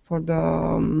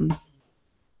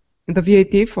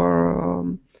VAT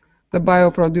for the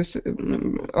bio-produce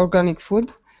organic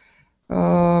food,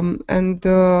 and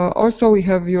also we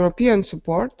have European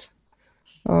support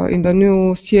in the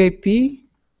new CAP.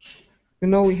 You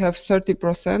know, we have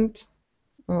 30%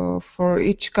 for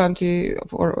each country,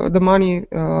 for the money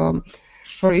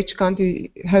for each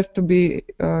country has to be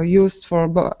used for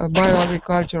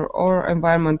bioagriculture or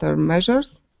environmental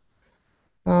measures,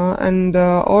 and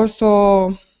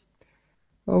also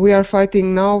we are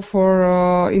fighting now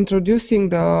for introducing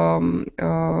the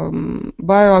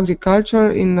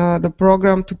bioagriculture in the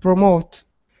program to promote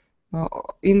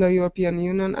in the European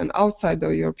Union and outside the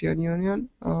European Union,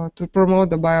 to promote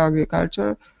the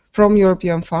bioagriculture from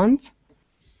European funds.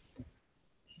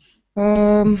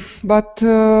 But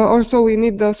also we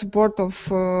need the support of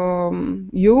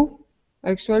you,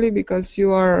 actually, because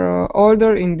you are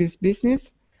older in this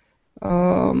business.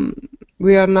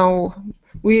 We have now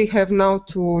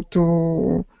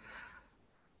to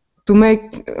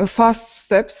make fast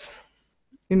steps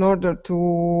in order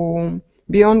to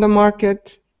be on the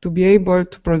market, to be able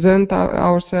to present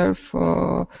ourselves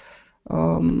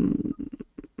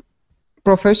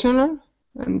professional,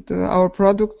 and our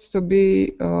products to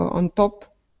be on top.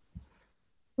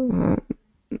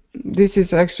 This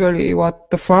is actually what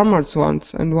the farmers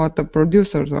want and what the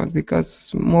producers want,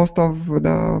 because most of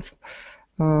the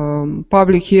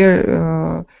public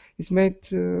here is made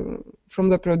from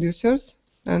the producers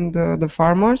and the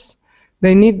farmers.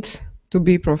 They need to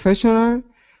be professional,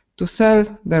 to sell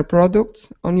their products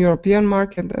on European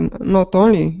market, and not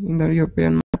only in the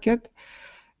European market,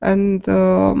 and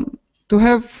to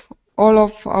have all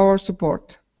of our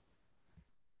support.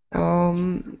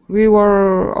 We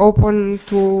were open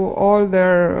to all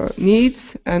their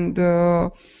needs and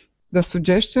the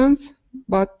suggestions,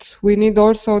 but we need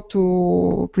also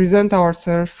to present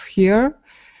ourselves here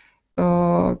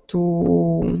to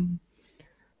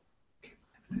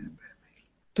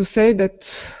say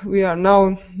that we are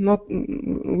now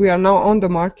on the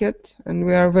market and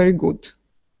we are very good.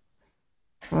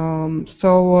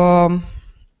 So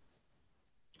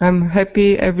I'm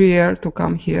happy every year to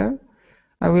come here.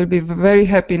 I will be very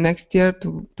happy next year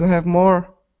to have more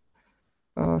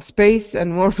space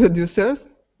and more producers,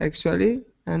 actually,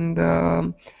 and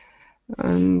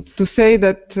to say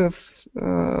that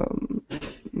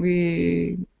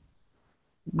we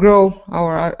grow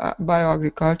our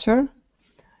bioagriculture,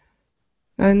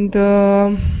 and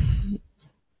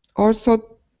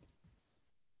also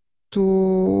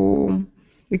to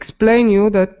explain you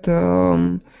that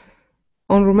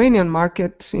on Romanian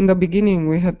market in the beginning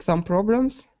we had some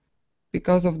problems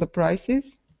because of the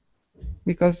prices,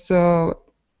 because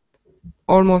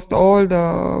almost all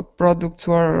the products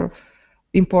were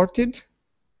imported,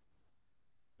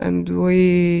 and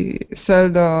we sell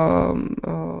the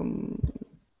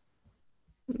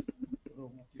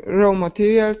raw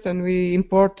materials and we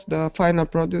import the final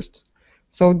produce,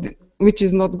 so which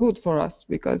is not good for us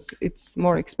because it's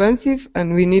more expensive,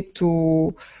 and we need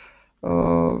to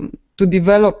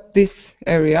develop this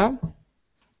area.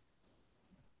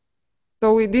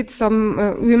 So we did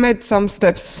some, we made some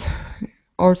steps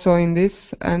also in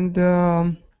this, and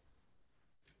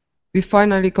we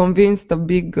finally convinced the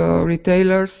big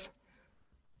retailers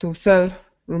to sell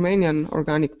Romanian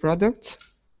organic products,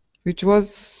 which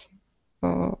was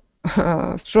a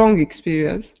strong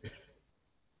experience,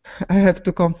 I have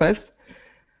to confess.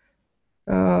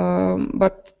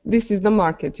 But this is the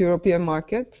market, European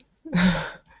market.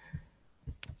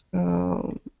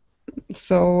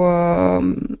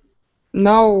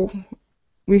 Now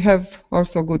we have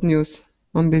also good news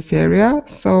on this area.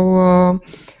 So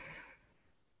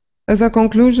as a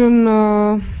conclusion,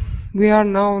 we are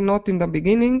now not in the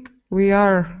beginning. We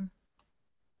are,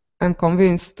 I'm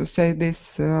convinced to say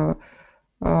this,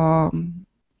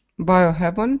 bio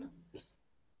heaven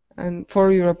and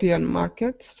for European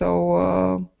market.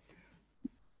 So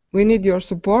we need your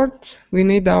support. We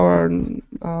need our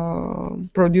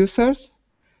producers,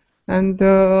 and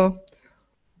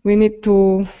we need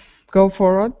to go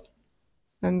forward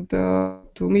and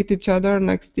to meet each other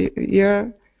next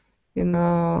year in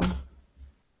a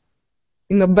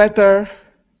better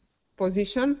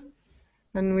position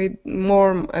and with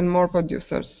more and more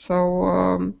producers.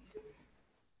 So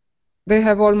they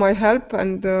have all my help,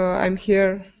 and I'm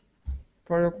here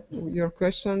for your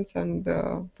questions and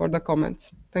for the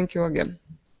comments. Thank you again.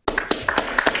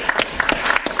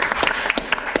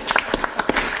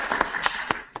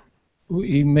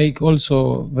 We make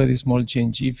also very small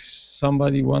change. If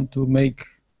somebody want to make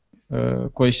a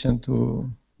question to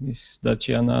Ms.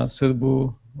 Daciana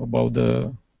Sârbu about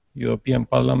the European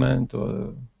Parliament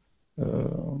or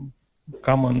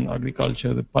common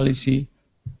agriculture policy,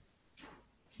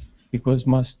 because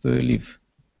must leave.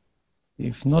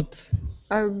 If not,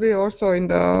 I'll be also in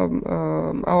the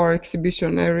our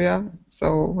exhibition area,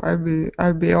 so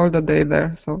I'll be all the day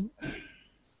there. So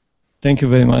thank you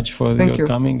very much for Thank your you.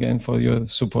 coming and for your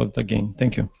support again.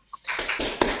 Thank you.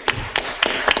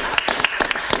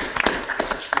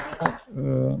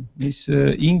 Ms.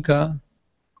 Inca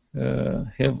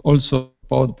have also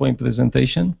PowerPoint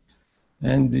presentation,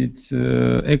 and it's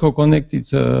EcoConnect.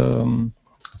 It's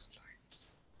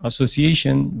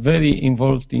association very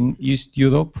involved in East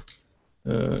Europe.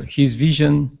 His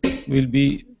vision will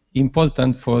be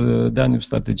important for the Danube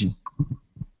Strategy.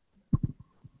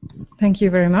 Thank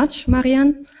you very much,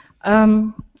 Marianne.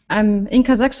 I'm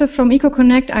Inka Sachse from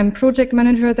EcoConnect. I'm project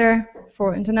manager there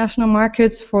for international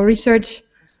markets, for research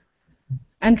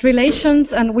and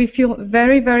relations, and we feel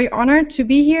very, very honored to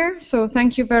be here. So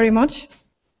thank you very much.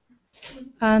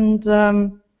 And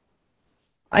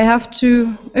I have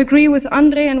to agree with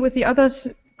Andre and with the others.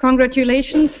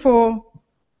 Congratulations for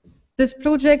this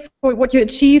project, for what you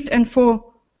achieved, and for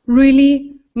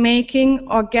really making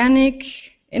organic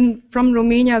from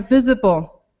Romania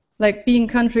visible, like being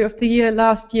country of the year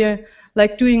last year,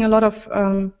 like doing a lot of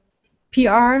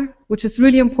PR, which is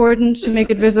really important to make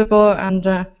it visible,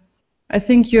 and I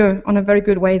think you're on a very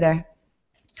good way there.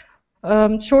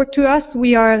 Short to us,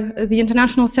 we are the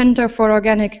International Center for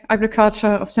Organic Agriculture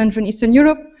of Central and Eastern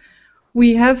Europe.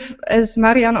 We have, as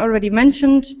Marianne already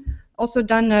mentioned, also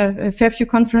done a fair few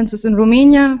conferences in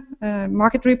Romania,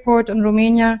 market report in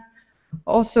Romania,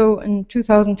 also in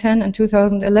 2010 and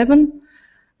 2011.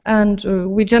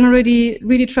 And we generally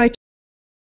really try to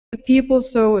the people,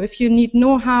 so if you need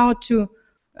know-how to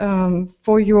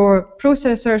for your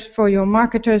processors, for your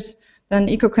marketers, then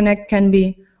EcoConnect can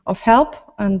be of help.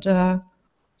 And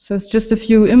so it's just a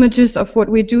few images of what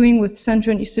we're doing with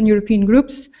Central and Eastern European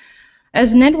groups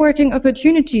as networking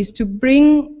opportunities to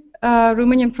bring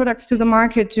Romanian products to the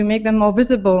market, to make them more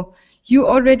visible. You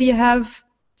already have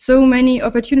so many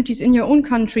opportunities in your own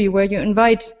country where you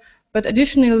invite, but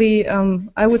additionally,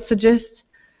 I would suggest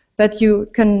that you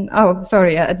can, oh,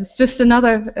 sorry, it's just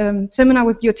another seminar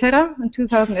with Bioterra in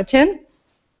 2010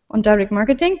 on direct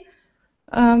marketing,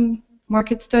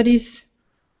 market studies.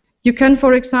 You can,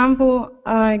 for example,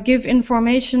 give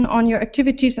information on your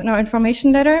activities in our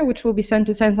information letter, which will be sent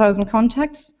to 10,000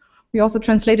 contacts. We also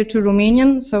translate it to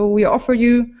Romanian, so we offer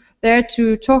you there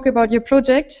to talk about your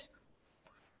project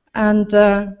and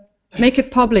make it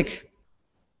public,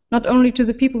 not only to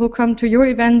the people who come to your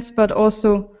events, but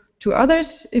also to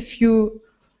others. If you,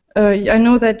 I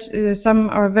know that some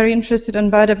are very interested in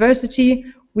biodiversity.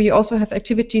 We also have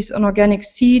activities on organic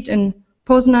seed in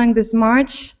Poznan this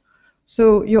March.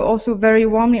 So you're also very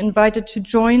warmly invited to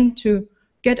join, to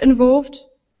get involved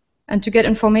and to get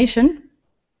information.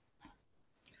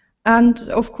 And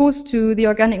of course to the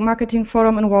Organic Marketing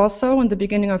Forum in Warsaw in the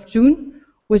beginning of June,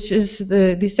 which is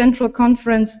the central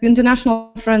conference, the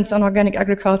international conference on organic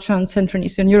agriculture in Central and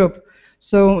Eastern Europe.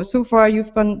 So far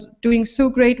you've been doing so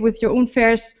great with your own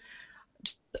fairs.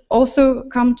 Also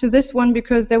come to this one,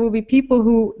 because there will be people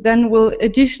who then will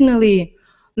additionally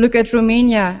look at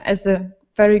Romania as a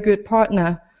very good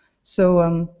partner. So,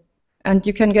 and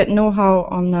you can get know-how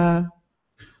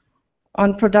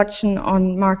on production,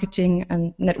 on marketing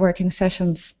and networking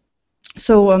sessions.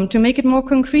 So to make it more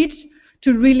concrete,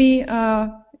 to really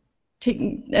that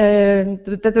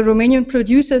the Romanian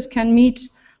producers can meet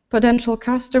potential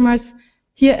customers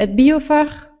here at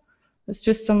Biofach. It's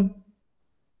just some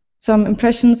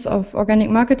impressions of Organic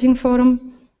Marketing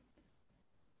Forum.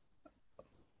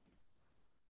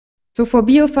 So for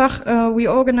Biofach, we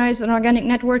organize an organic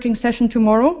networking session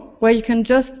tomorrow, where you can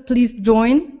just please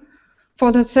join.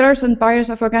 For the sellers and buyers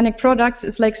of organic products,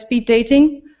 it's like speed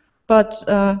dating, but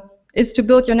it's to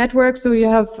build your network, so you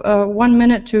have 1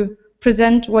 minute to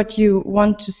present what you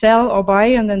want to sell or buy,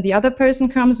 and then the other person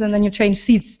comes, and then you change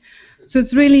seats. So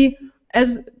it's really,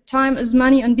 as time is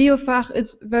money in Biofach,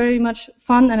 it's very much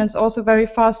fun, and it's also very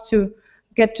fast to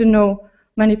get to know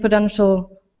many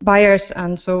potential buyers.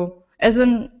 And so as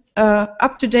an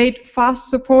up-to-date, fast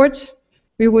support,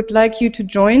 we would like you to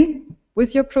join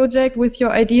with your project, with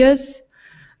your ideas.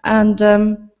 And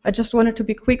I just wanted to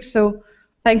be quick, so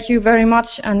thank you very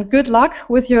much and good luck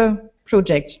with your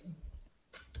project.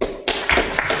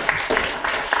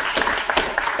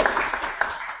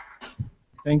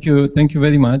 Thank you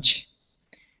very much.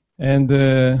 And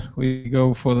we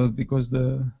go forward because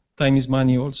the time is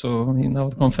money also in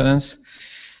our conference.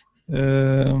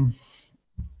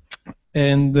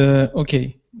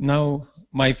 Okay, now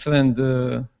my friend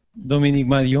Dominique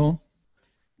Marion.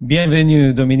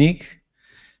 Bienvenue, Dominique,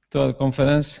 to our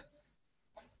conference.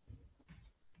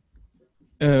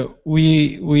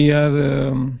 We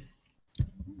are,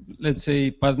 let's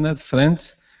say, partner,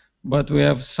 friends, but we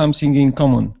have something in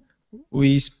common.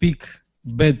 We speak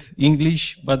bad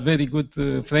English, but very good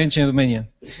French and Romanian.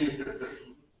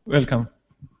 Welcome.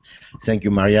 Thank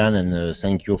you, Marianne, and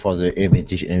thank you for the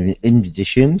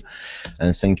invitation,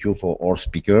 and thank you for all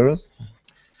speakers.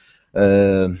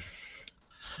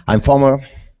 I'm farmer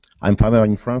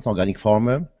in France, organic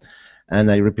farmer, and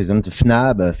I represent the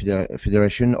FNAB,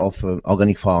 Federation of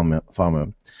Organic Farmer.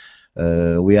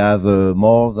 We have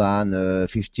more than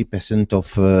 50%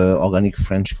 of organic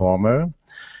French farmer,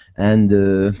 and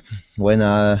when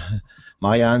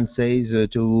Marianne says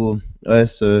to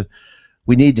us,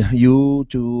 we need you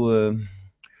to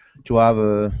have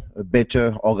a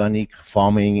better organic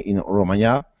farming in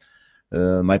Romania,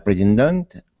 my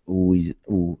president, who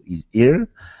is here,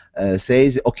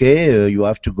 says, okay, you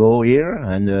have to go here,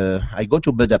 and I go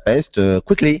to Budapest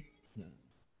quickly,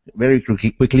 very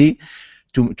quickly,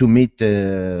 to meet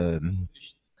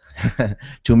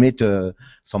to meet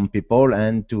some people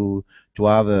and to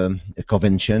have a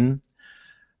convention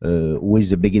with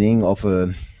the beginning of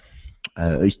a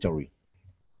history.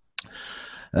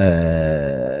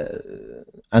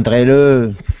 André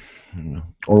Le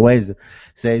always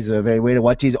says very well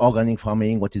what is organic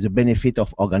farming, what is the benefit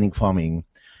of organic farming,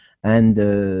 and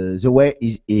the way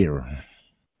is here.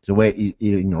 The way is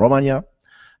here in Romania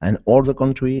and all the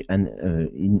country and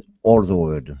in all the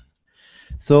world.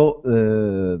 So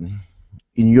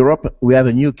in Europe we have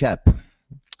a new CAP,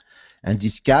 and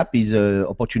this CAP is an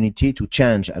opportunity to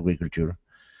change agriculture.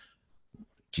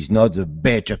 It is not the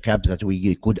better CAP that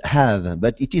we could have,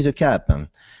 but it is a CAP,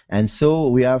 and so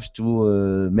we have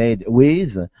to make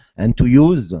with and to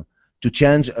use to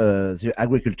change the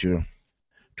agriculture,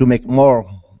 to make more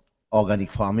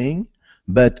organic farming,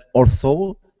 but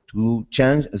also to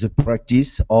change the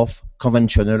practice of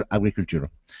conventional agriculture.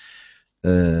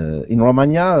 In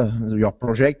Romania, your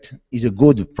project is a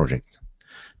good project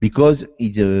because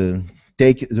it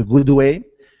takes the good way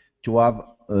to have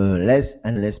less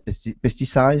and less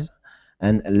pesticides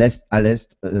and less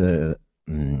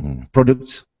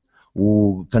products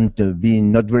who can be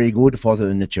not very good for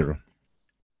the nature.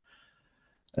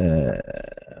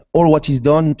 All what is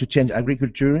done to change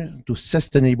agriculture to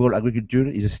sustainable agriculture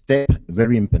is a step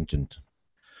very important.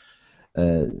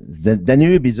 The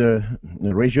Danube is a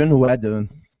region who had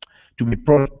to be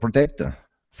protected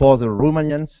for the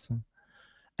Romanians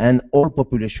and all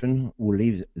population who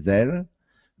live there,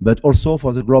 but also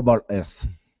for the global earth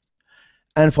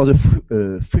and for the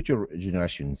future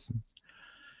generations.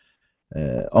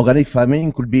 Organic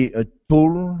farming could be a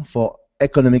tool for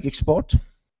economic export,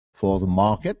 for the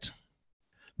market,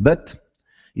 but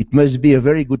it must be a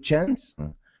very good chance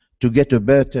to get a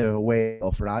better way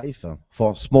of life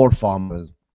for small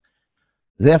farmers,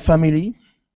 their family,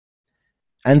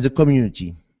 and the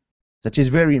community. That is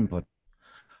very important.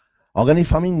 Organic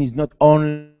farming is not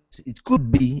only, it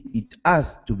could be, it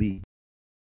has to be,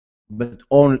 but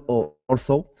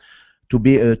also to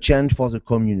be a change for the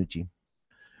community.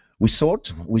 We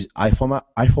thought with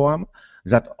IFOAM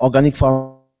that organic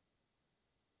farming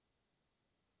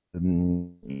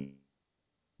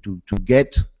to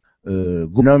get a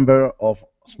good number of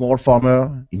small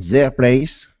farmers in their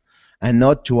place and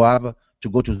not to have to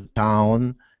go to the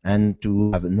town and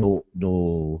to have no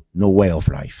way of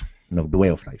life, no way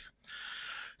of life.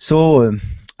 So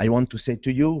I want to say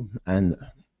to you and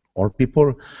all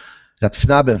people that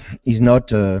FNAB is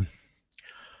not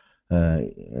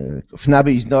FNAB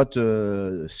is not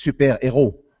a super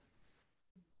hero.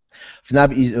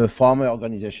 FNAB is a farmer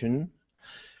organization,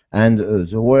 and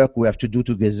the work we have to do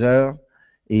together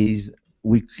is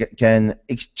we can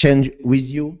exchange with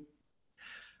you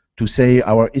to say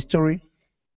our history,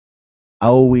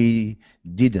 how we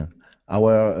did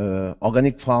our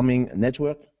organic farming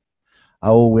network,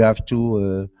 how we have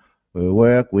to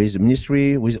work with the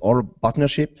ministry, with all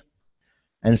partnership.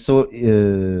 And so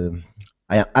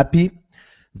I am happy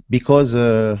because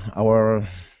our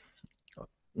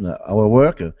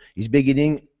work is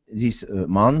beginning this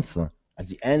month, at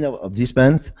the end of this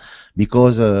month,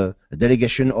 because a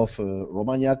delegation of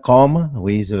Romania come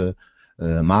with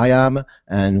Mariam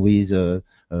and with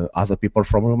other people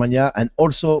from Romania, and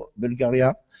also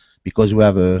Bulgaria, because we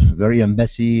have a very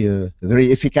embassy,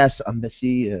 very efficacious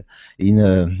embassy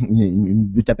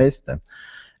in Budapest,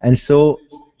 and so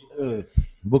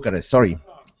Bucharest. Sorry,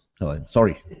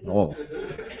 sorry. Oh,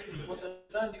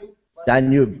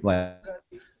 Danube. Well,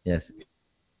 yes,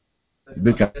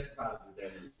 Bucharest.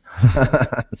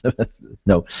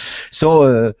 No,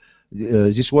 so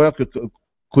this work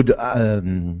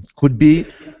could be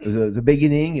the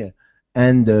beginning,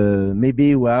 and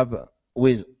maybe we have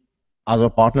with other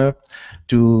partner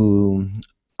to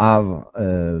have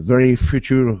a very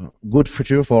good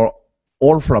future for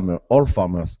all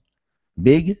farmers,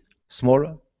 big,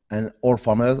 small, and all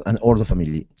farmers and all the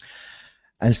family.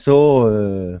 And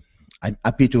so I'm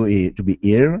happy to be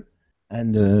here,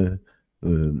 and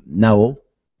now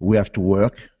we have to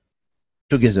work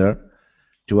together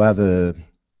to have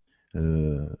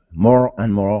more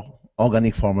and more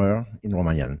organic farmer in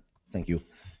Romania. Thank you.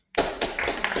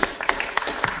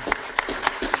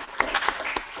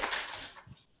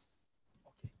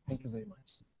 Thank you very much.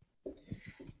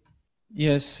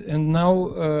 Yes, and now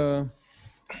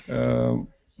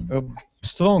a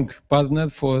strong partner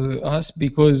for us,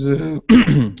 because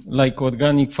like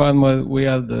organic farmer, we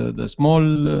are the small,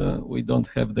 we don't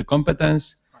have the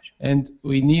competence, and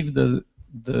we need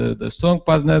the strong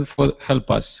partner for help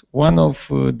us. One of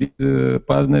the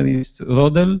partner is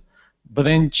Rodel,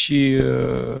 branch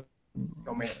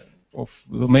of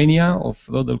Romania, of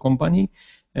Rodel company,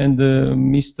 and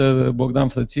Mr. Bogdan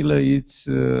Frățilă is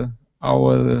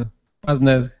our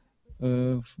partner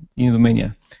in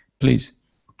Romania. Please.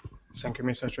 Thank you,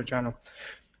 Mr. Ciocianu.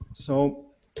 So,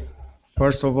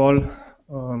 first of all,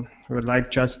 I would like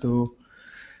just to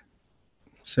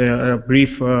say a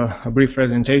brief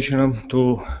presentation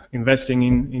to investing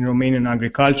in Romanian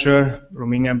agriculture.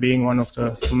 Romania being one of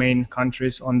the main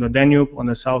countries on the Danube, on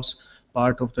the south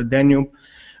part of the Danube.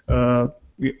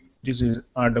 These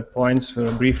are the points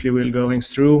briefly we're going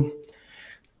through.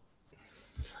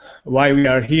 Why we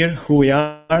are here, who we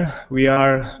are. We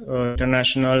are an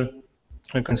international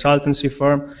consultancy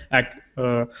firm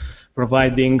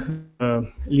providing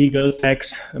legal,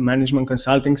 tax, management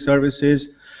consulting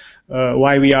services.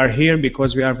 Why we are here?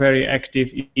 Because we are very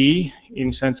active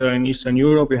in Central and Eastern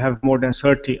Europe. We have more than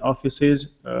 30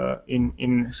 offices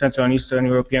in Central and Eastern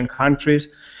European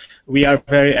countries. We are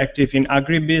very active in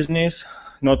agribusiness,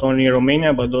 not only in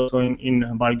Romania, but also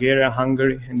in Bulgaria,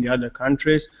 Hungary, and the other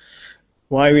countries.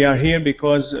 Why we are here?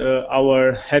 Because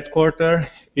our headquarters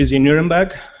is in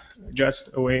Nuremberg,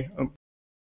 just away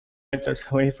kilometers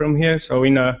away from here. So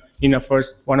in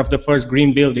one of the first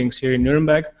green buildings here in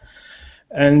Nuremberg.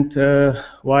 And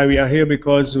why we are here?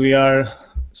 Because we have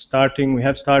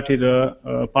started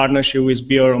a partnership with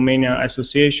Bio Romania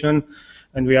Association,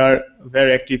 and we are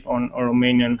very active on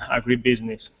Romanian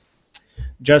agribusiness.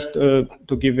 Just to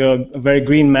give you a very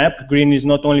green map, green is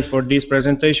not only for this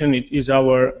presentation, it is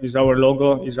our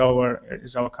logo, is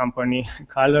our company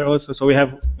color also. So we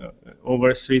have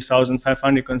over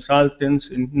 3,500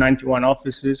 consultants in 91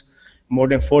 offices, more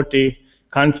than 40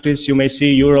 countries. You may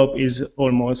see Europe is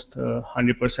almost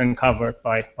 100% covered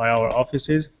by our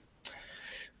offices.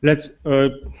 Let's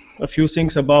a few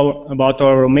things about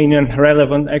our Romanian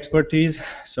relevant expertise.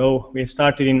 So we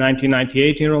started in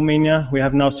 1998 in Romania. We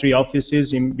have now 3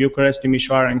 offices in Bucharest,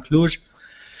 Timișoara, and Cluj.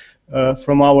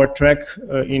 From our track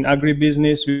in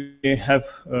agribusiness, we have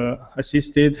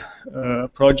assisted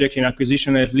project in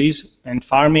acquisition and lease and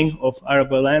farming of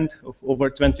arable land of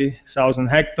over 20,000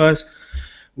 hectares.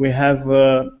 We have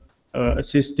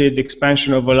assisted the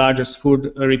expansion of the largest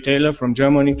food retailer from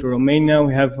Germany to Romania.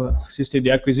 We have assisted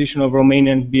the acquisition of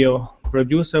Romanian bio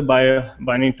producer by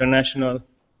an international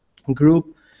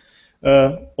group.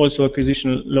 Also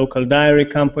acquisition local dairy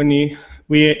company.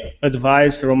 We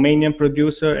advise Romanian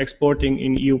producer exporting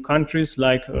in EU countries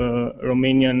like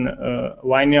Romanian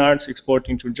vineyards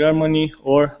exporting to Germany,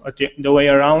 or the way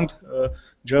around,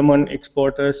 German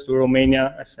exporters to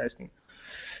Romania assessing.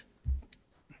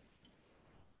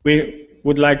 We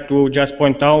would like to just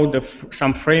point out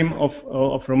some frame of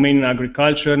Romanian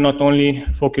agriculture, not only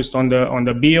focused on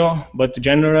the bio, but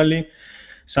generally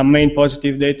some main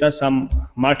positive data, some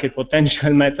market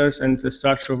potential matters, and the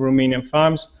structure of Romanian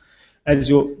farms. As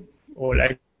you all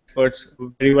experts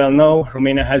very well know,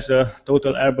 Romania has a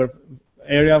total urban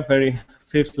area,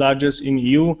 5th largest in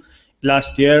EU.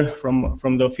 Last year,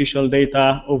 from the official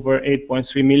data, over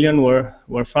 8.3 million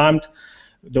were farmed.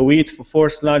 The wheat,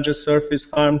 4th largest surface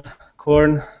farmed.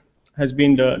 Corn has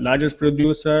been the largest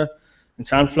producer, and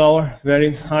sunflower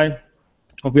very high.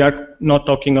 We are not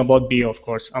talking about bio, of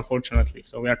course, unfortunately.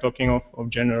 So we are talking of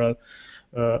general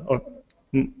or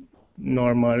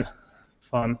normal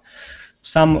farm.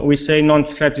 Some we say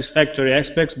non-satisfactory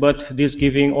aspects, but this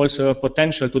giving also a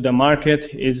potential to the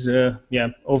market is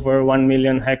over 1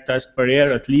 million hectares per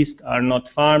year at least are not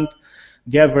farmed.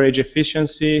 The average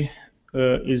efficiency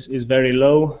is very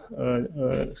low,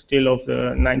 still of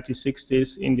the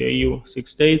 1960s in the EU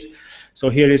 6 states. So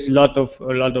here is a lot of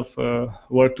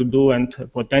work to do and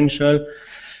potential.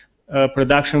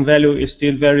 Production value is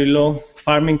still very low.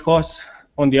 Farming costs,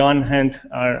 on the one hand,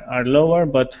 are lower,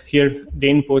 but here the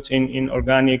inputs in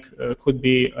organic could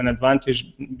be an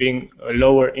advantage, being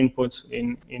lower inputs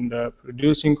in the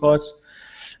producing costs.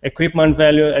 Equipment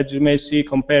value, as you may see,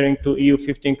 comparing to EU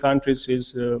 15 countries,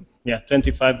 is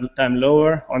 25 times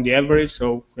lower on the average.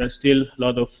 So there's still a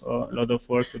lot of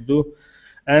work to do.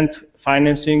 And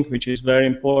financing, which is very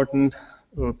important,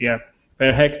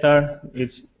 per hectare,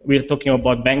 we're talking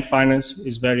about bank finance,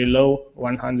 is very low,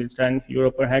 110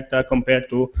 euro per hectare compared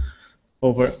to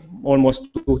over almost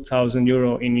 2,000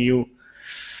 euro in EU.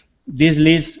 This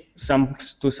leads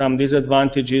to some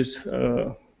disadvantages,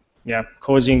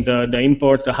 causing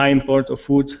the high import of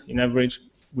food. In average,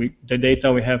 the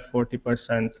data we have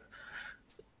 40%.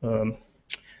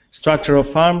 Structure of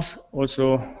farms,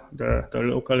 also the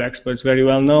local experts very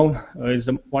well know, is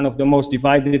one of the most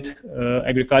divided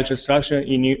agriculture structure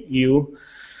in EU.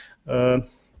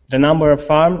 The number of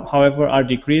farms, however, are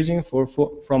decreasing from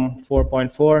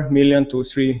 4.4 million to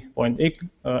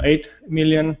 3.8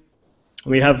 million.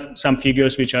 We have some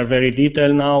figures which are very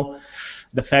detailed now.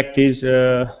 The fact is,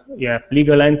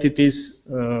 legal entities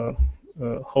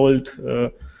hold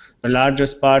the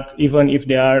largest part, even if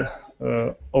they are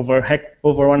over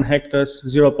 1 hectare,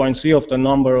 0.3 of the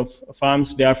number of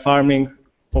farms. They are farming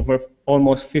over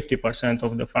almost 50%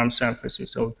 of the farm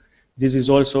surfaces. So this is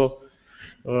also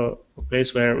a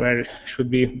place where it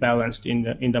should be balanced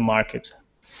in the market.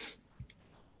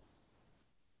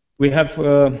 We have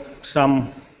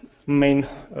some main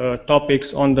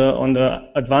topics on the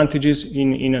advantages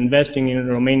in investing in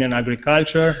Romanian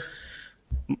agriculture.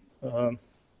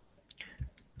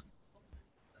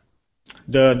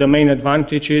 The main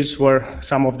advantages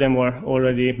some of them were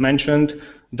already mentioned.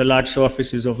 The large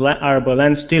surfaces of arable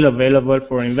land still available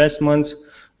for investments,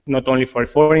 not only for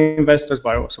foreign investors,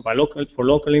 but also for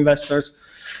local investors.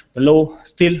 The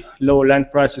still low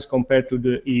land prices compared to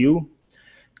the EU.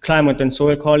 Climate and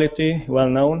soil quality, well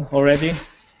known already.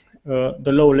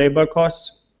 The low labor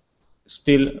costs,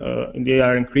 still they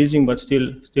are increasing, but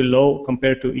still low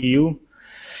compared to EU.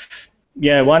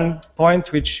 Yeah, one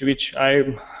point which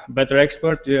I'm better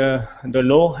expert, the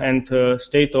law and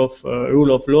state of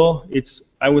rule of law.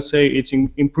 I would say it's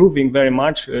improving very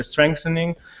much,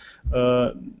 strengthening.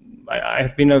 I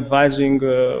have been advising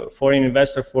foreign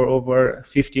investors for over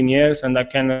 15 years, and I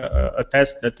can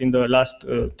attest that in the last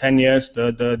 10 years,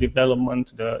 the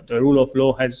development, the rule of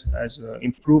law has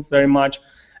improved very much,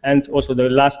 and also the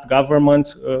last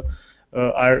governments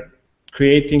are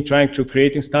trying to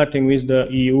create, starting with the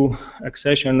EU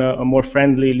accession, a more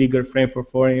friendly legal frame for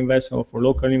foreign investment or for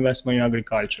local investment in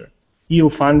agriculture. EU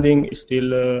funding is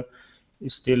still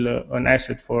an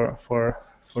asset for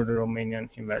the Romanian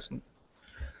investment.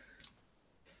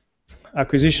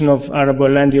 Acquisition of arable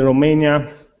land in Romania.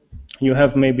 You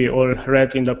have maybe all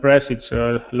read in the press. It's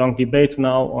a long debate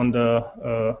now on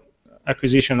the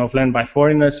acquisition of land by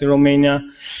foreigners in Romania.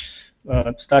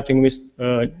 Starting with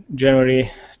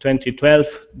January 2012,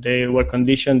 they were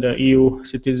conditioned, the EU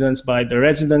citizens, by the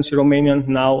residence in Romania.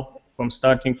 Now,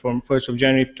 starting from 1st of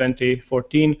January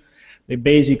 2014, they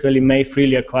basically may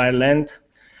freely acquire land.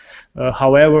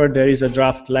 However, there is a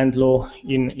draft land law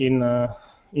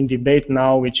in debate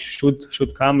now, which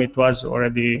should come. It was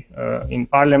already in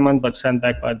Parliament, but sent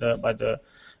back by the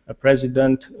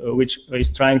president, which is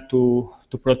trying to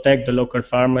protect the local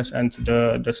farmers and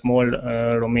the small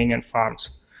Romanian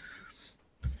farms.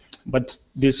 But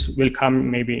this will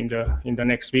come maybe in the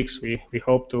next weeks. We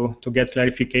hope to get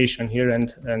clarification here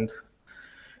and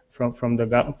from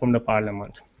the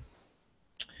Parliament.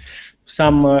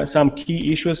 Some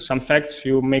key issues, some facts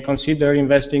you may consider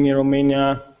investing in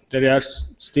Romania. There are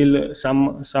still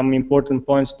some important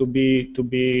points to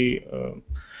be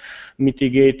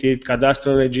mitigated.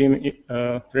 Cadastral regime,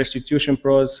 restitution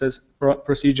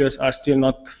procedures are still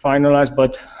not finalized,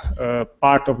 but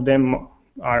part of them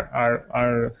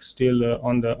are still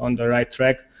on the right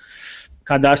track.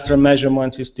 Cadastral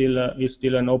measurements is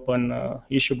still an open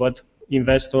issue, but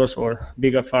investors or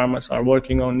bigger farmers are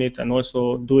working on it and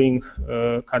also doing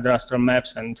cadastral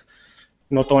maps, and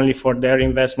not only for their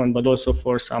investment, but also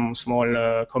for some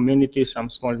small communities, some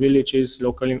small villages,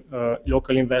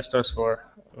 local investors or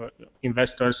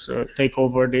investors take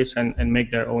over this and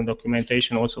make their own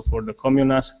documentation also for the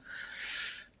comunas.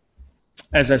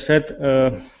 As I said,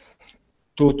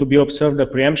 to be observed the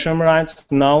preemption rights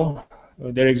now,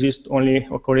 there exist only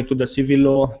according to the civil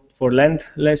law for land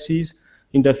lessees.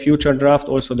 In the future draft,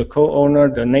 also the co-owner,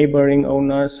 the neighboring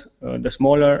owners, the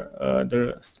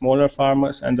smaller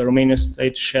farmers, and the Romanian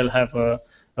state shall have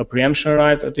a preemption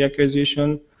right at the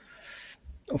acquisition.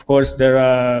 Of course, there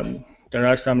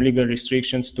are some legal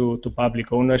restrictions to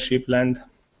public ownership land,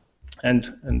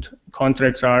 and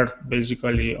contracts are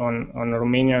basically on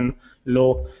Romanian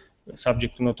law,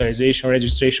 subject to notarization,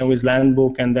 registration with land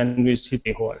book, and then with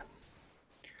city hall.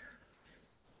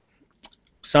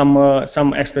 Some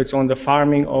aspects on the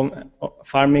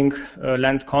farming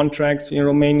land contracts in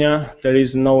Romania. There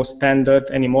is no standard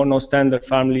anymore, no standard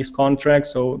farm lease contract,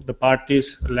 so the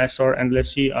parties, lessor and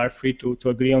lessee, are free to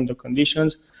agree on the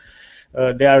conditions.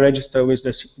 They are registered with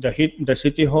the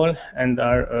city hall and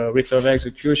are writ of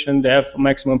execution. They have a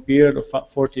maximum period of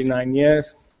 49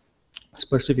 years.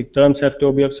 Specific terms have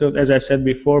to be observed. As I said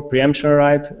before, preemption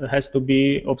right has to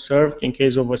be observed in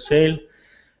case of a sale.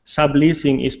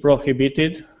 Subleasing is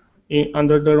prohibited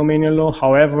under the Romanian law.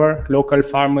 However, local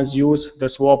farmers use the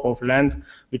swap of land,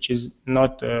 which is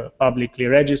not publicly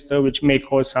registered, which may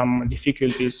cause some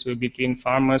difficulties between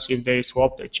farmers if they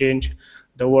swap, they change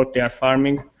the work they are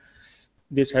farming.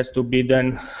 This has to be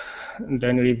then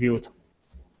reviewed.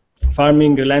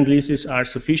 Farming land leases are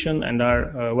sufficient and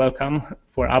are welcome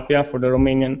for APIA, for the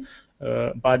Romanian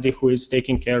body who is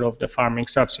taking care of the farming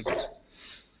subsidies.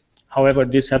 However,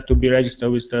 this have to be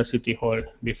registered with the city hall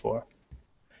before.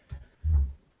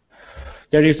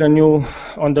 There is a new,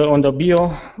 on the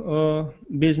bio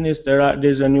business,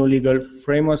 there's a new legal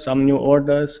framework, some new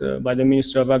orders by the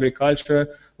Ministry of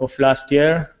Agriculture of last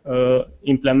year,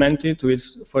 implemented with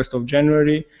 1st of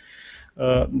January.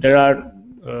 There are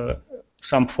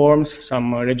some forms,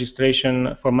 some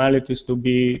registration formalities to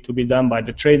be done by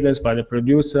the traders, by the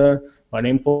producer, by the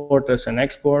importers and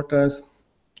exporters.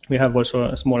 We have also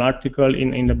a small article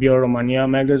in the Bio Romania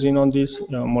magazine on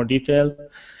this, more detailed.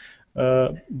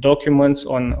 Documents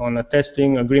on a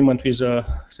testing agreement with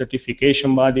a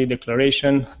certification body,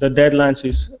 declaration. The deadlines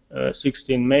is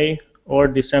 16 May or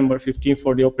December 15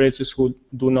 for the operators who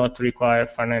do not require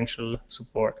financial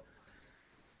support.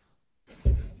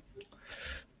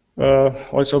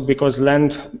 Also, because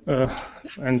land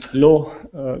and law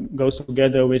goes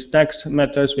together with tax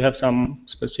matters, we have some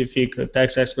specific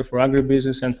tax aspects for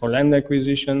agribusiness and for land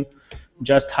acquisition.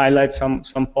 Just highlight some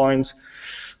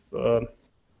points.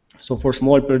 So for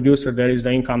small producer, there is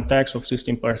the income tax of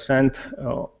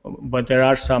 16%, but there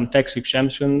are some tax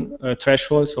exemption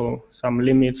thresholds, so some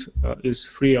limits is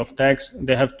free of tax.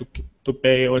 They have to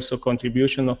pay also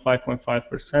contribution of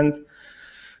 5.5%.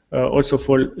 Also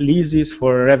for leases,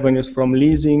 for revenues from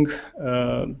leasing,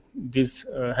 this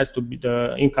has to be,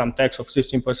 the income tax of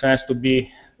 16% has to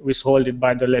be withholded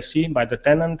by the lessee, by the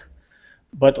tenant.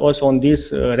 But also on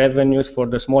these revenues for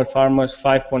the small farmers,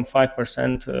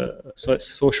 5.5%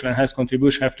 social enhanced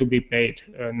contribution have to be paid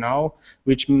now,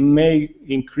 which may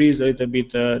increase a little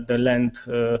bit the land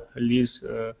lease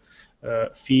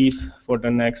fees for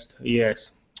the next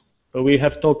years. But we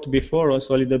have talked before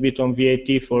also a little bit on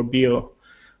VAT for bio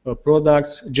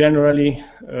products. Generally,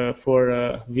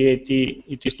 for VAT,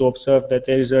 it is to observe that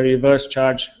there is a reverse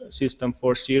charge system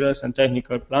for cereals and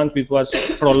technical plant, which was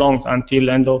prolonged until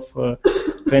end of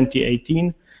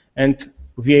 2018, and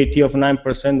VAT of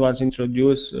 9% was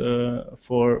introduced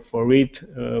for wheat,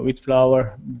 wheat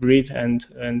flour, bread,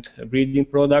 and breeding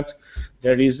products.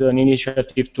 There is an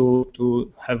initiative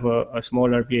to have a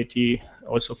smaller VAT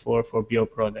also for bio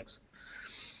products.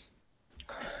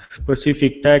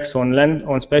 Specific tax on land,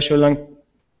 on special land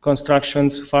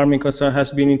constructions, farming construction has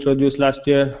been introduced last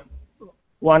year.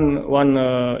 One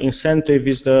incentive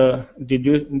is the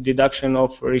deduction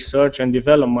of research and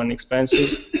development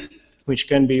expenses, which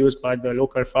can be used by the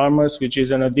local farmers, which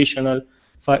is an additional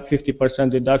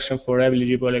 50% deduction for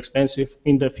eligible expenses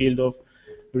in the field of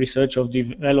research of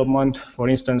development, for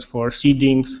instance, for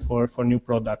seedings, for new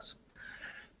products.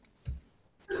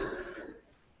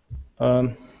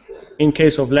 In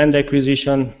case of land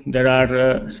acquisition, there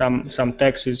are some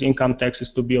taxes, income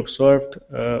taxes to be observed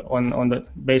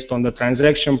based on the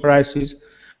transaction prices.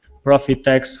 Profit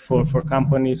tax for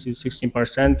companies is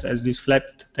 16% as this flat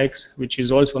tax, which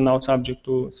is also now subject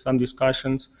to some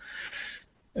discussions.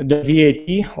 The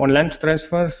VAT on land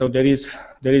transfer, so there is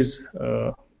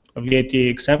a VAT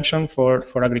exemption for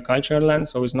agricultural land,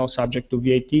 so it's not subject to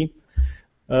VAT.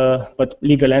 But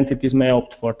legal entities may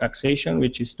opt for taxation,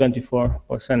 which is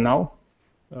 24% now.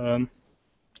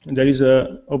 There is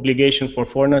an obligation for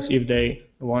foreigners if they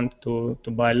want to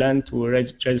buy land to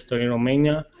register in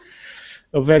Romania.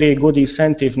 A very good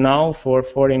incentive now for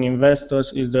foreign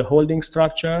investors is the holding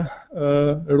structure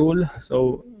rule.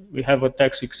 So we have a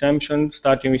tax exemption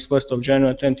starting with 1st of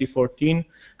January 2014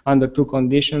 under two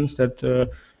conditions, that a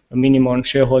minimum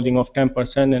shareholding of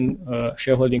 10% and a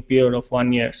shareholding period of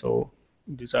 1 year. So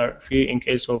these are free in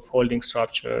case of holding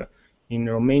structure in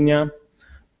Romania.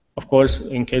 Of course,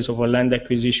 in case of a land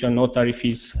acquisition, notary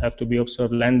fees have to be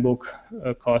observed, land book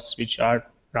costs, which are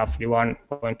roughly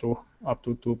 1.2 up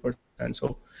to 2%.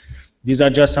 So these are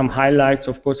just some highlights.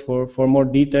 Of course, for more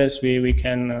details, we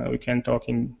can talk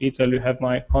in detail. You have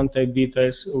my contact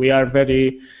details. We are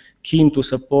very keen to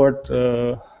support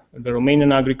the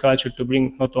Romanian agriculture, to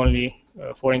bring not only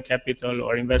foreign capital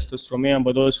or investors to Romania,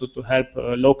 but also to help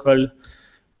local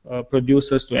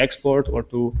producers to export or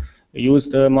to use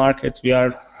the markets. We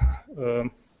are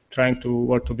trying to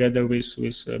work together with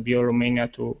Bio Romania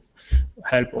to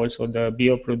help also the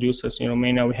bio producers in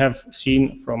Romania. We have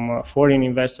seen from foreign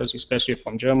investors, especially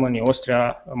from Germany,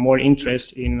 Austria, more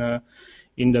interest in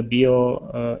the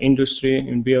bio industry,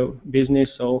 in bio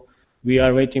business. So we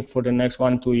are waiting for the next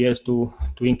 1-2 years to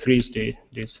increase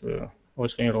this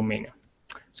also in Romania.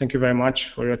 Thank you very much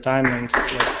for your time. And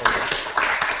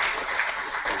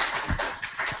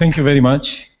thank you very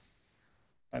much.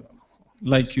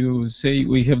 Like you say,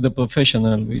 we have the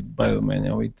professional with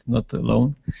Biomania, with not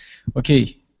alone.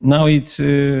 Okay, now it's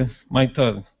my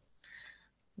turn.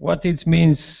 What it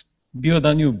means,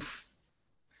 BioDanube?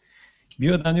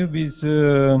 BioDanube is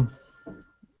an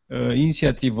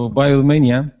initiative of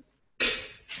Biomania,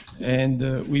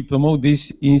 and we promote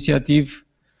this initiative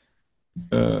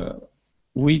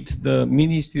with the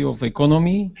Ministry of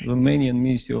Economy, Romanian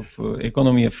Ministry of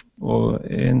Economy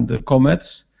and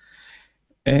Commerce.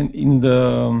 And in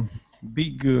the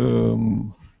big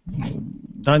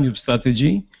Danube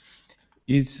Strategy,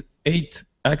 it's 8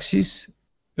 axes.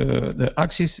 The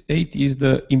axis 8 is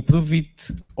the improvement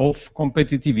of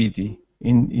competitivity.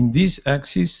 In this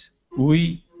axis,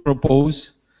 we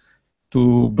propose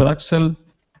to Brussels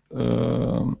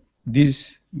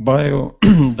this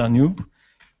Bio-Danube,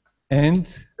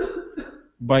 and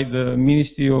by the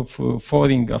Ministry of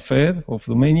Foreign Affairs of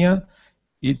Romania,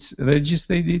 it's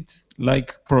registered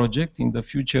like project in the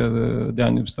future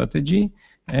Danube Strategy,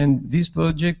 and this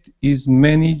project is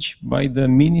managed by the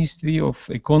Ministry of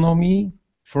Economy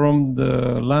from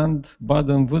the land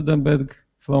Baden-Württemberg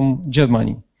from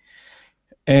Germany.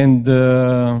 And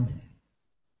our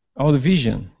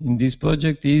vision in this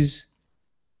project is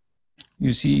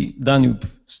you see Danube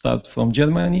start from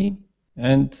Germany,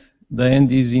 and the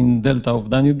end is in delta of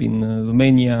Danube in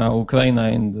Romania, Ukraine,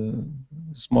 and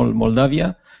small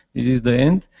Moldavia. This is the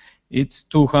end. It's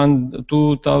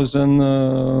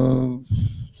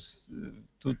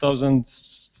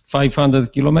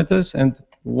 2,500 kilometers, and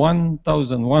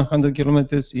 1,100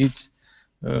 kilometers it's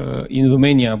in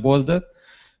Romania border,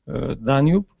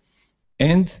 Danube,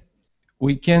 and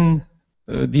we can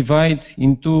divide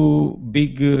into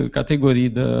big category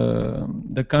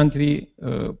the country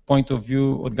point of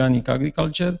view organic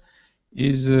agriculture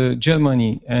is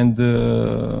Germany and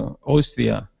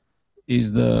Austria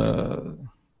is the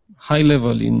high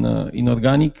level in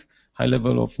organic, high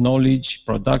level of knowledge,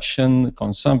 production,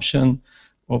 consumption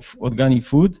of organic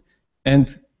food,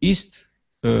 and east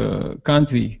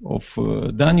country of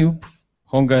Danube,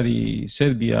 Hungary,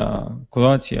 Serbia,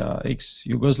 Croatia,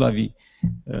 ex-Yugoslavia,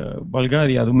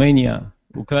 Bulgaria, Romania,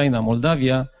 Ukraine,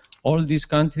 Moldavia, all this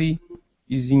country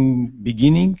is in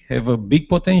beginning, have a big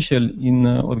potential in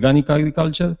organic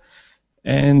agriculture,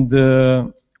 and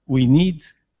we need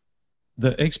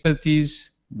the expertise,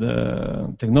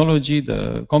 the technology,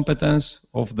 the competence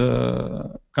of the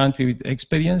country with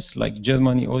experience like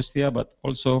Germany, Austria, but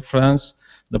also France,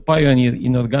 the pioneer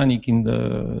in organic in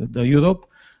the Europe.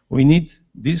 We need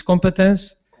this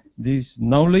competence, this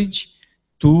knowledge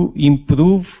to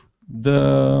improve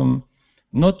the,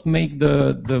 not make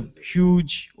the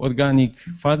huge organic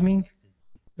farming,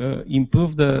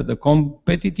 improve the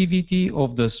competitivity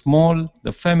of the small,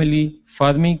 the family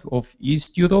farming of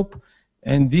East Europe,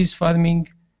 and this farming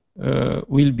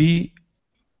will be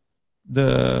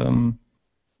the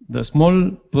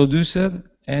small producer,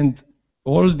 and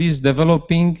all this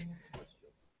developing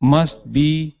must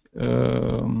be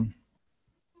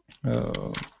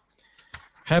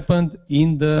happened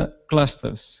in the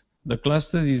clusters. The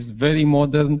clusters is very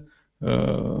modern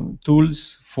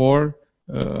tools for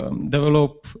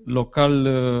develop local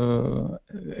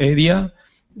area,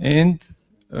 and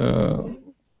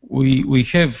we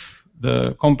have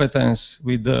the competence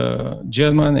with the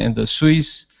German and the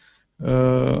Swiss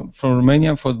from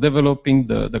Romania for developing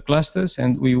the clusters,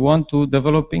 and we want to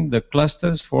developing the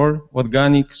clusters for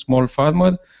organic small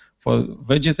farmer, for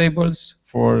vegetables,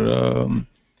 for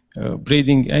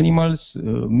breeding animals,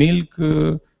 milk,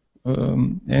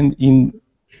 and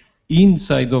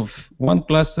inside of one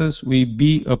clusters we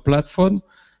be a platform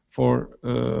for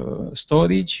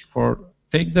storage, for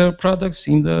take the products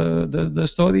in the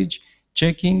storage,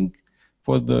 checking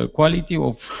for the quality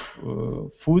of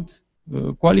food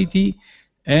quality,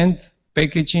 and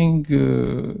packaging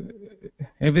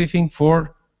everything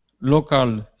for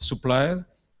local supplier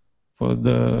for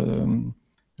the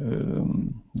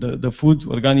food,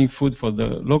 organic food for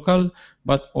the local,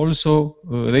 but also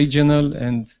regional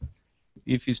and,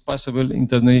 if it's possible,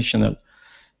 international.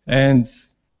 And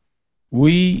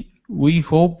we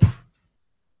hope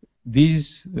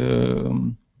this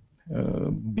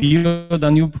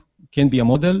Bio-Danube can be a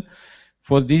model.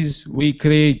 For this, we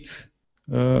create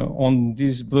on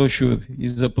this brochure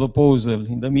is a proposal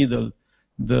in the middle,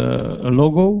 a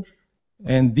logo,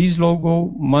 and this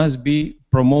logo must be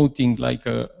promoting like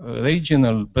a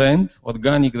regional brand,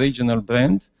 organic regional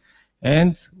brand,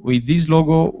 and with this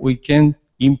logo we can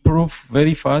improve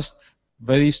very fast,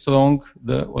 very strong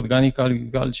the organic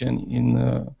agriculture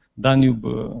in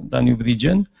Danube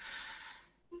region.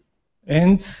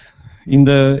 And in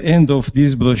the end of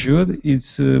this brochure,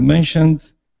 it's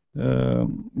mentioned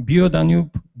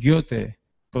Bio-Danube Goethe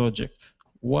project.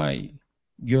 Why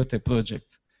Goethe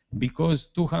project? Because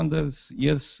 200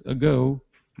 years ago,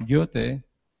 Goethe,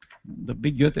 the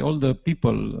big Goethe, all the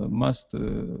people must,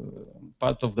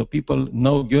 part of the people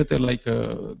know Goethe like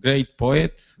a great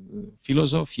poet,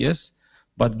 philosopher, yes,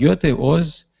 but Goethe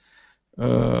was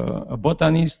a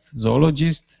botanist,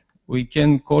 zoologist. We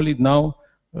can call it now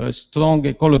a strong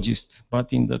ecologist,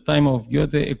 but in the time of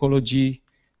Goethe, ecology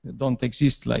don't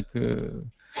exist like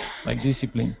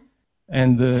discipline.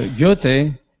 And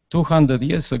Goethe, 200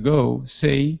 years ago,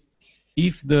 say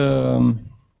if the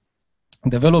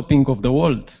developing of the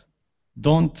world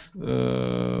don't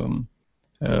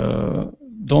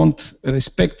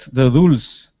respect the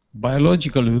rules,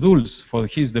 biological rules for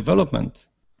his development,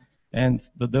 and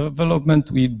the development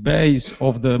with base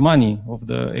of the money, of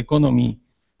the economy,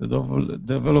 the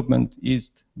development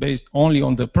is based only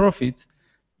on the profit,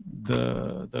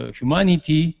 the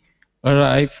humanity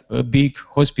arrive a big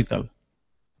hospital.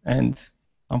 And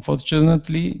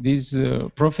unfortunately, this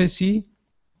prophecy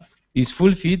is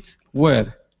fulfilled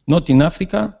where? Not in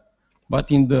Africa,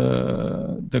 but in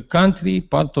the country,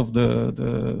 part of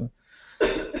the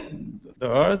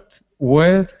earth,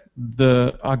 where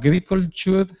the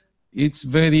agriculture it's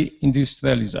very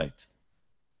industrialized.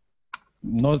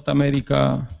 North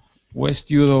America, West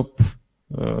Europe,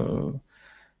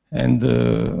 and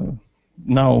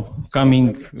now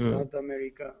coming South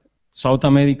America. South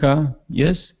America,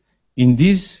 yes. In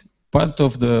this part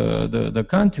of the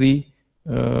country,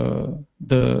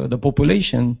 the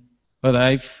population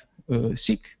arrive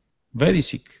sick, very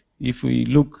sick. If we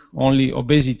look only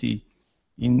obesity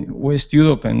in West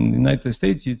Europe and United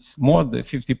States, it's more than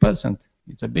 50%.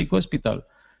 It's a big hospital.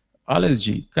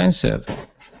 Allergy, cancer,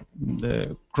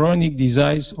 the chronic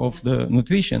disease of the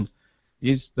nutrition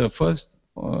is the first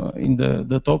in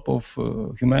the top of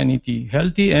humanity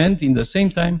healthy, and in the same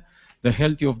time the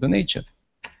healthy of the nature.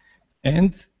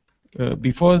 And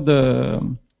before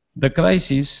the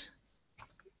crisis,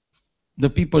 the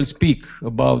people speak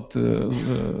about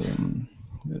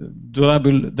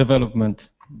durable development,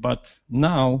 but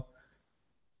now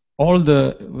all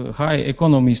the high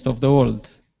economists of the world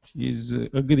is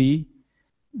agree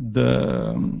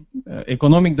the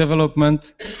economic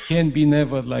development can be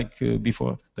never like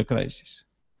before the crisis.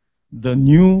 The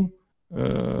new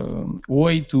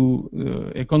way to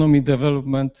economic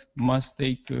development must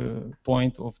take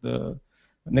point of the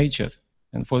nature,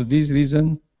 and for this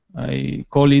reason I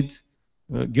call it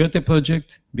Goethe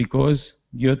project, because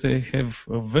Goethe have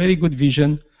a very good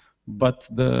vision, but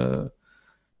the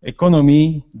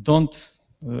economy don't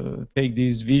take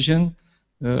this vision.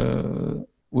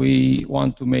 We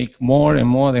want to make more and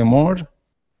more and more,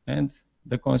 and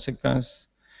the consequence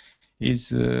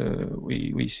is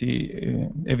we see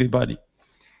everybody.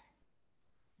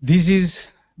 This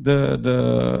is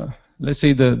the let's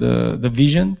say the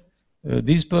vision.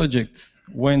 This project,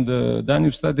 when the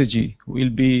Danube Strategy will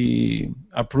be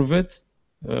approved,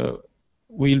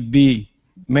 will be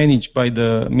managed by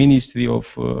the Ministry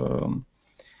of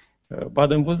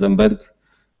Baden-Württemberg,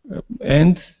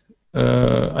 and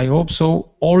I hope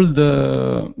so all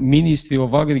the Ministry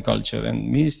of Agriculture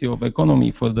and Ministry of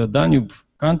Economy for the Danube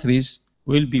countries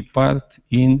will be part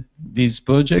in this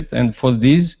project, and for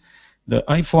this the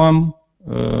IFOAM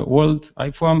world,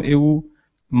 IFOAM EU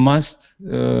must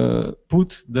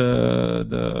put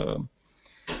the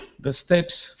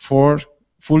steps for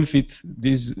fulfill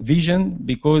this vision,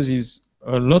 because it's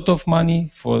a lot of money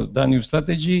for Danube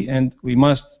Strategy, and we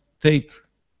must take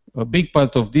a big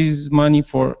part of this money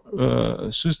for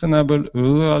sustainable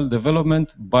rural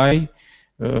development by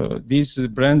this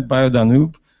brand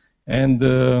BioDanube, and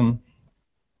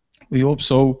we hope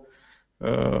so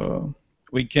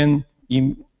we can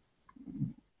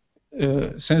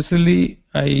sincerely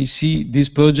I see this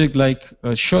project like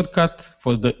a shortcut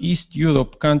for the East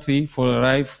Europe country for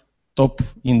arrive top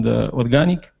in the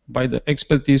organic by the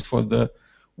expertise for the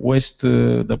West,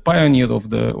 the pioneer of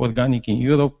the organic in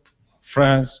Europe,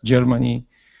 France, Germany,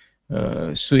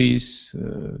 Swiss,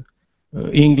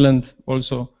 England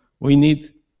also. We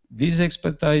need this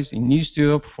expertise in East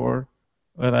Europe for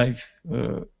arrive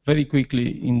very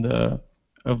quickly in the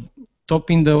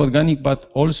top in the organic, but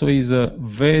also is a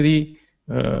very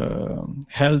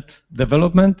health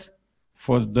development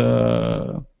for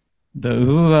the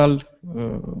rural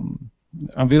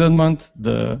environment,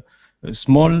 the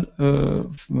small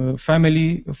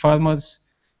family farmers,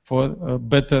 for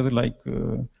better, like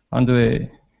Andre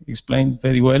explained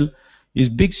very well, is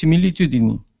big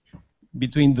similitude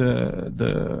between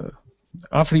the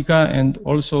Africa and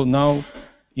also now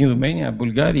in Romania,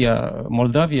 Bulgaria,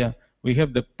 Moldavia. We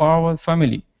have the power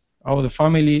family, our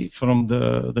family from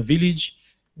the village,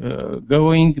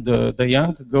 going the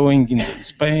young going in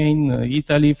Spain,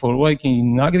 Italy for working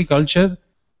in agriculture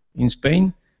in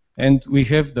Spain, and we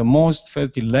have the most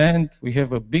fertile land. We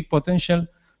have a big potential,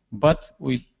 but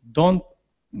we don't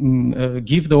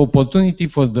give the opportunity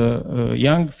for the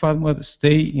young farmer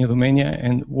stay in Romania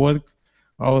and work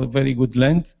our very good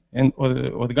land. And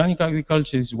organic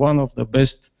agriculture is one of the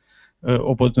best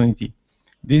opportunity.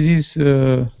 This is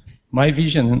my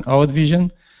vision and our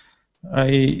vision.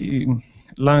 I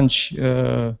launch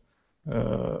a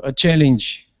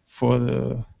challenge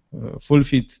for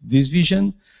fulfill this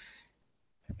vision,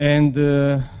 and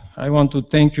I want to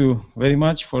thank you very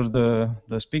much for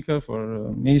the speaker,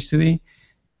 for ministry,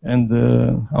 and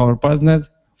our partner,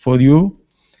 for you,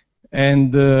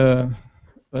 and a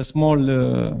small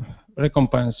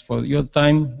recompense for your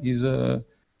time is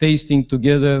tasting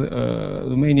together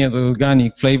Romanian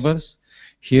organic flavors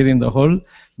here in the hall.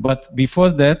 But before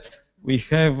that, we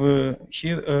have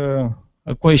here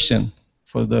a question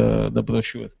for the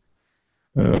brochure.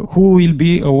 Who will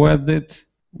be awarded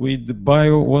with the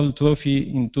Bio World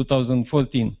Trophy in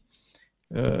 2014?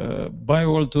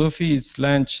 Bio World Trophy is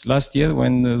launched last year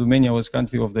when Romania was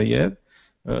country of the year.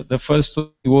 The first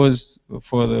was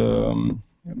for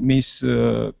Miss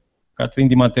Catherine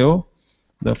Di Matteo,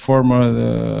 the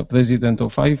former president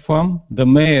of IFAM, the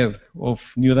mayor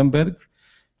of Nuremberg,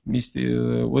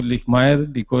 Mr. Ulrich Mayer,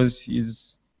 because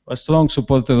he's a strong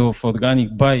supporter of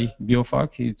organic by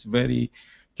BioFac. It's very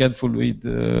careful with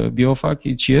BioFac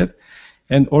each year.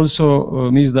 And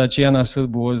also Ms. Daciana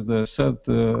Sârbu was the third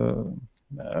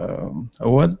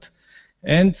award.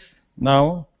 And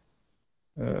now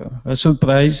a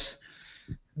surprise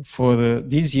for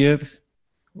this year,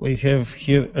 we have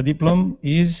here a diploma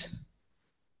is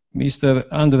Mr.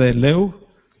 Andrei Leu,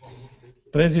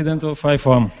 president of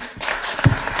IFAM.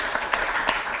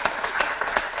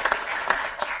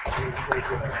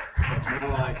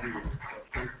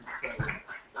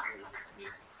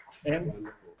 And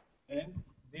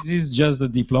this is just the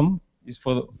diploma. It's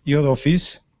for your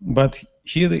office. But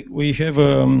here we have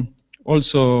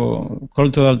also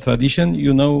cultural tradition.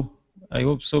 You know, I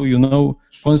hope so, you know,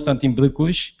 Constantin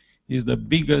Brâcuș is the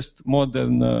biggest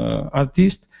modern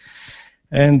artist.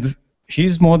 And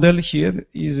his model here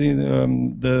is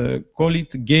in call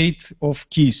it Gate of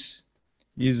Kiss.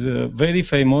 Is very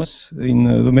famous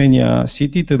in Romania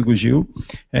city, Târgu Jiu.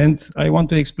 And I want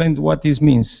to explain what this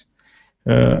means.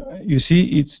 You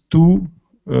see, it's two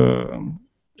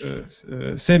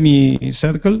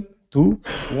semi-circle, two.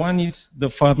 One is the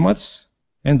farmers,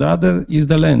 and the other is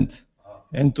the land.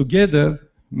 And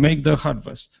together make the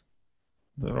harvest.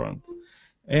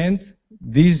 And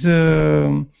this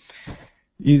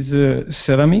is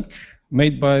ceramic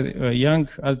made by a young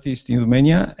artist in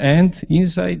Romania, and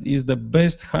inside is the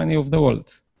best honey of the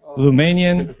world.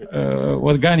 Romanian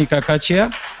organic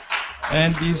acacia,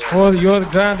 and is for your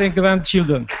grand and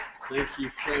grandchildren. Thank you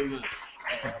so much.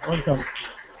 Welcome.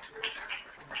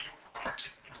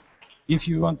 If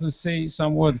you want to say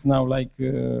some words now, like...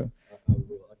 I'll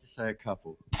just say a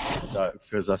couple,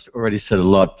 because I've already said a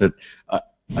lot, but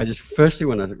I just firstly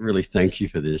want to really thank you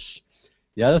for this.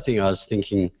 The other thing I was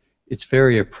thinking, it's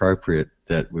very appropriate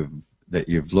that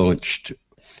you've launched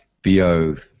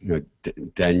Danube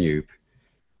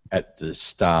at the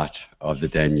start of the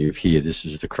Danube here. This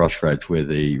is the crossroads where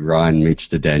the Rhine meets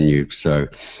the Danube. So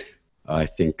I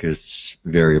think it's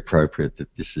very appropriate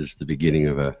that this is the beginning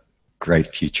of a great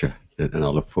future, and I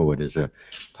look forward as a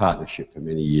partnership for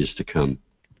many years to come.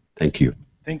 Thank you.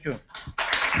 Thank you.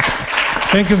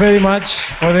 Thank you very much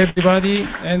for everybody,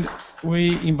 and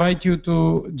we invite you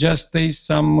to just taste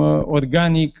some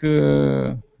organic,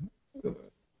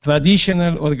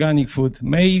 traditional organic food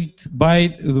made by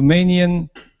Romanian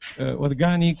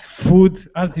organic food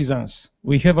artisans.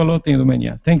 We have a lot in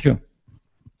Romania. Thank you.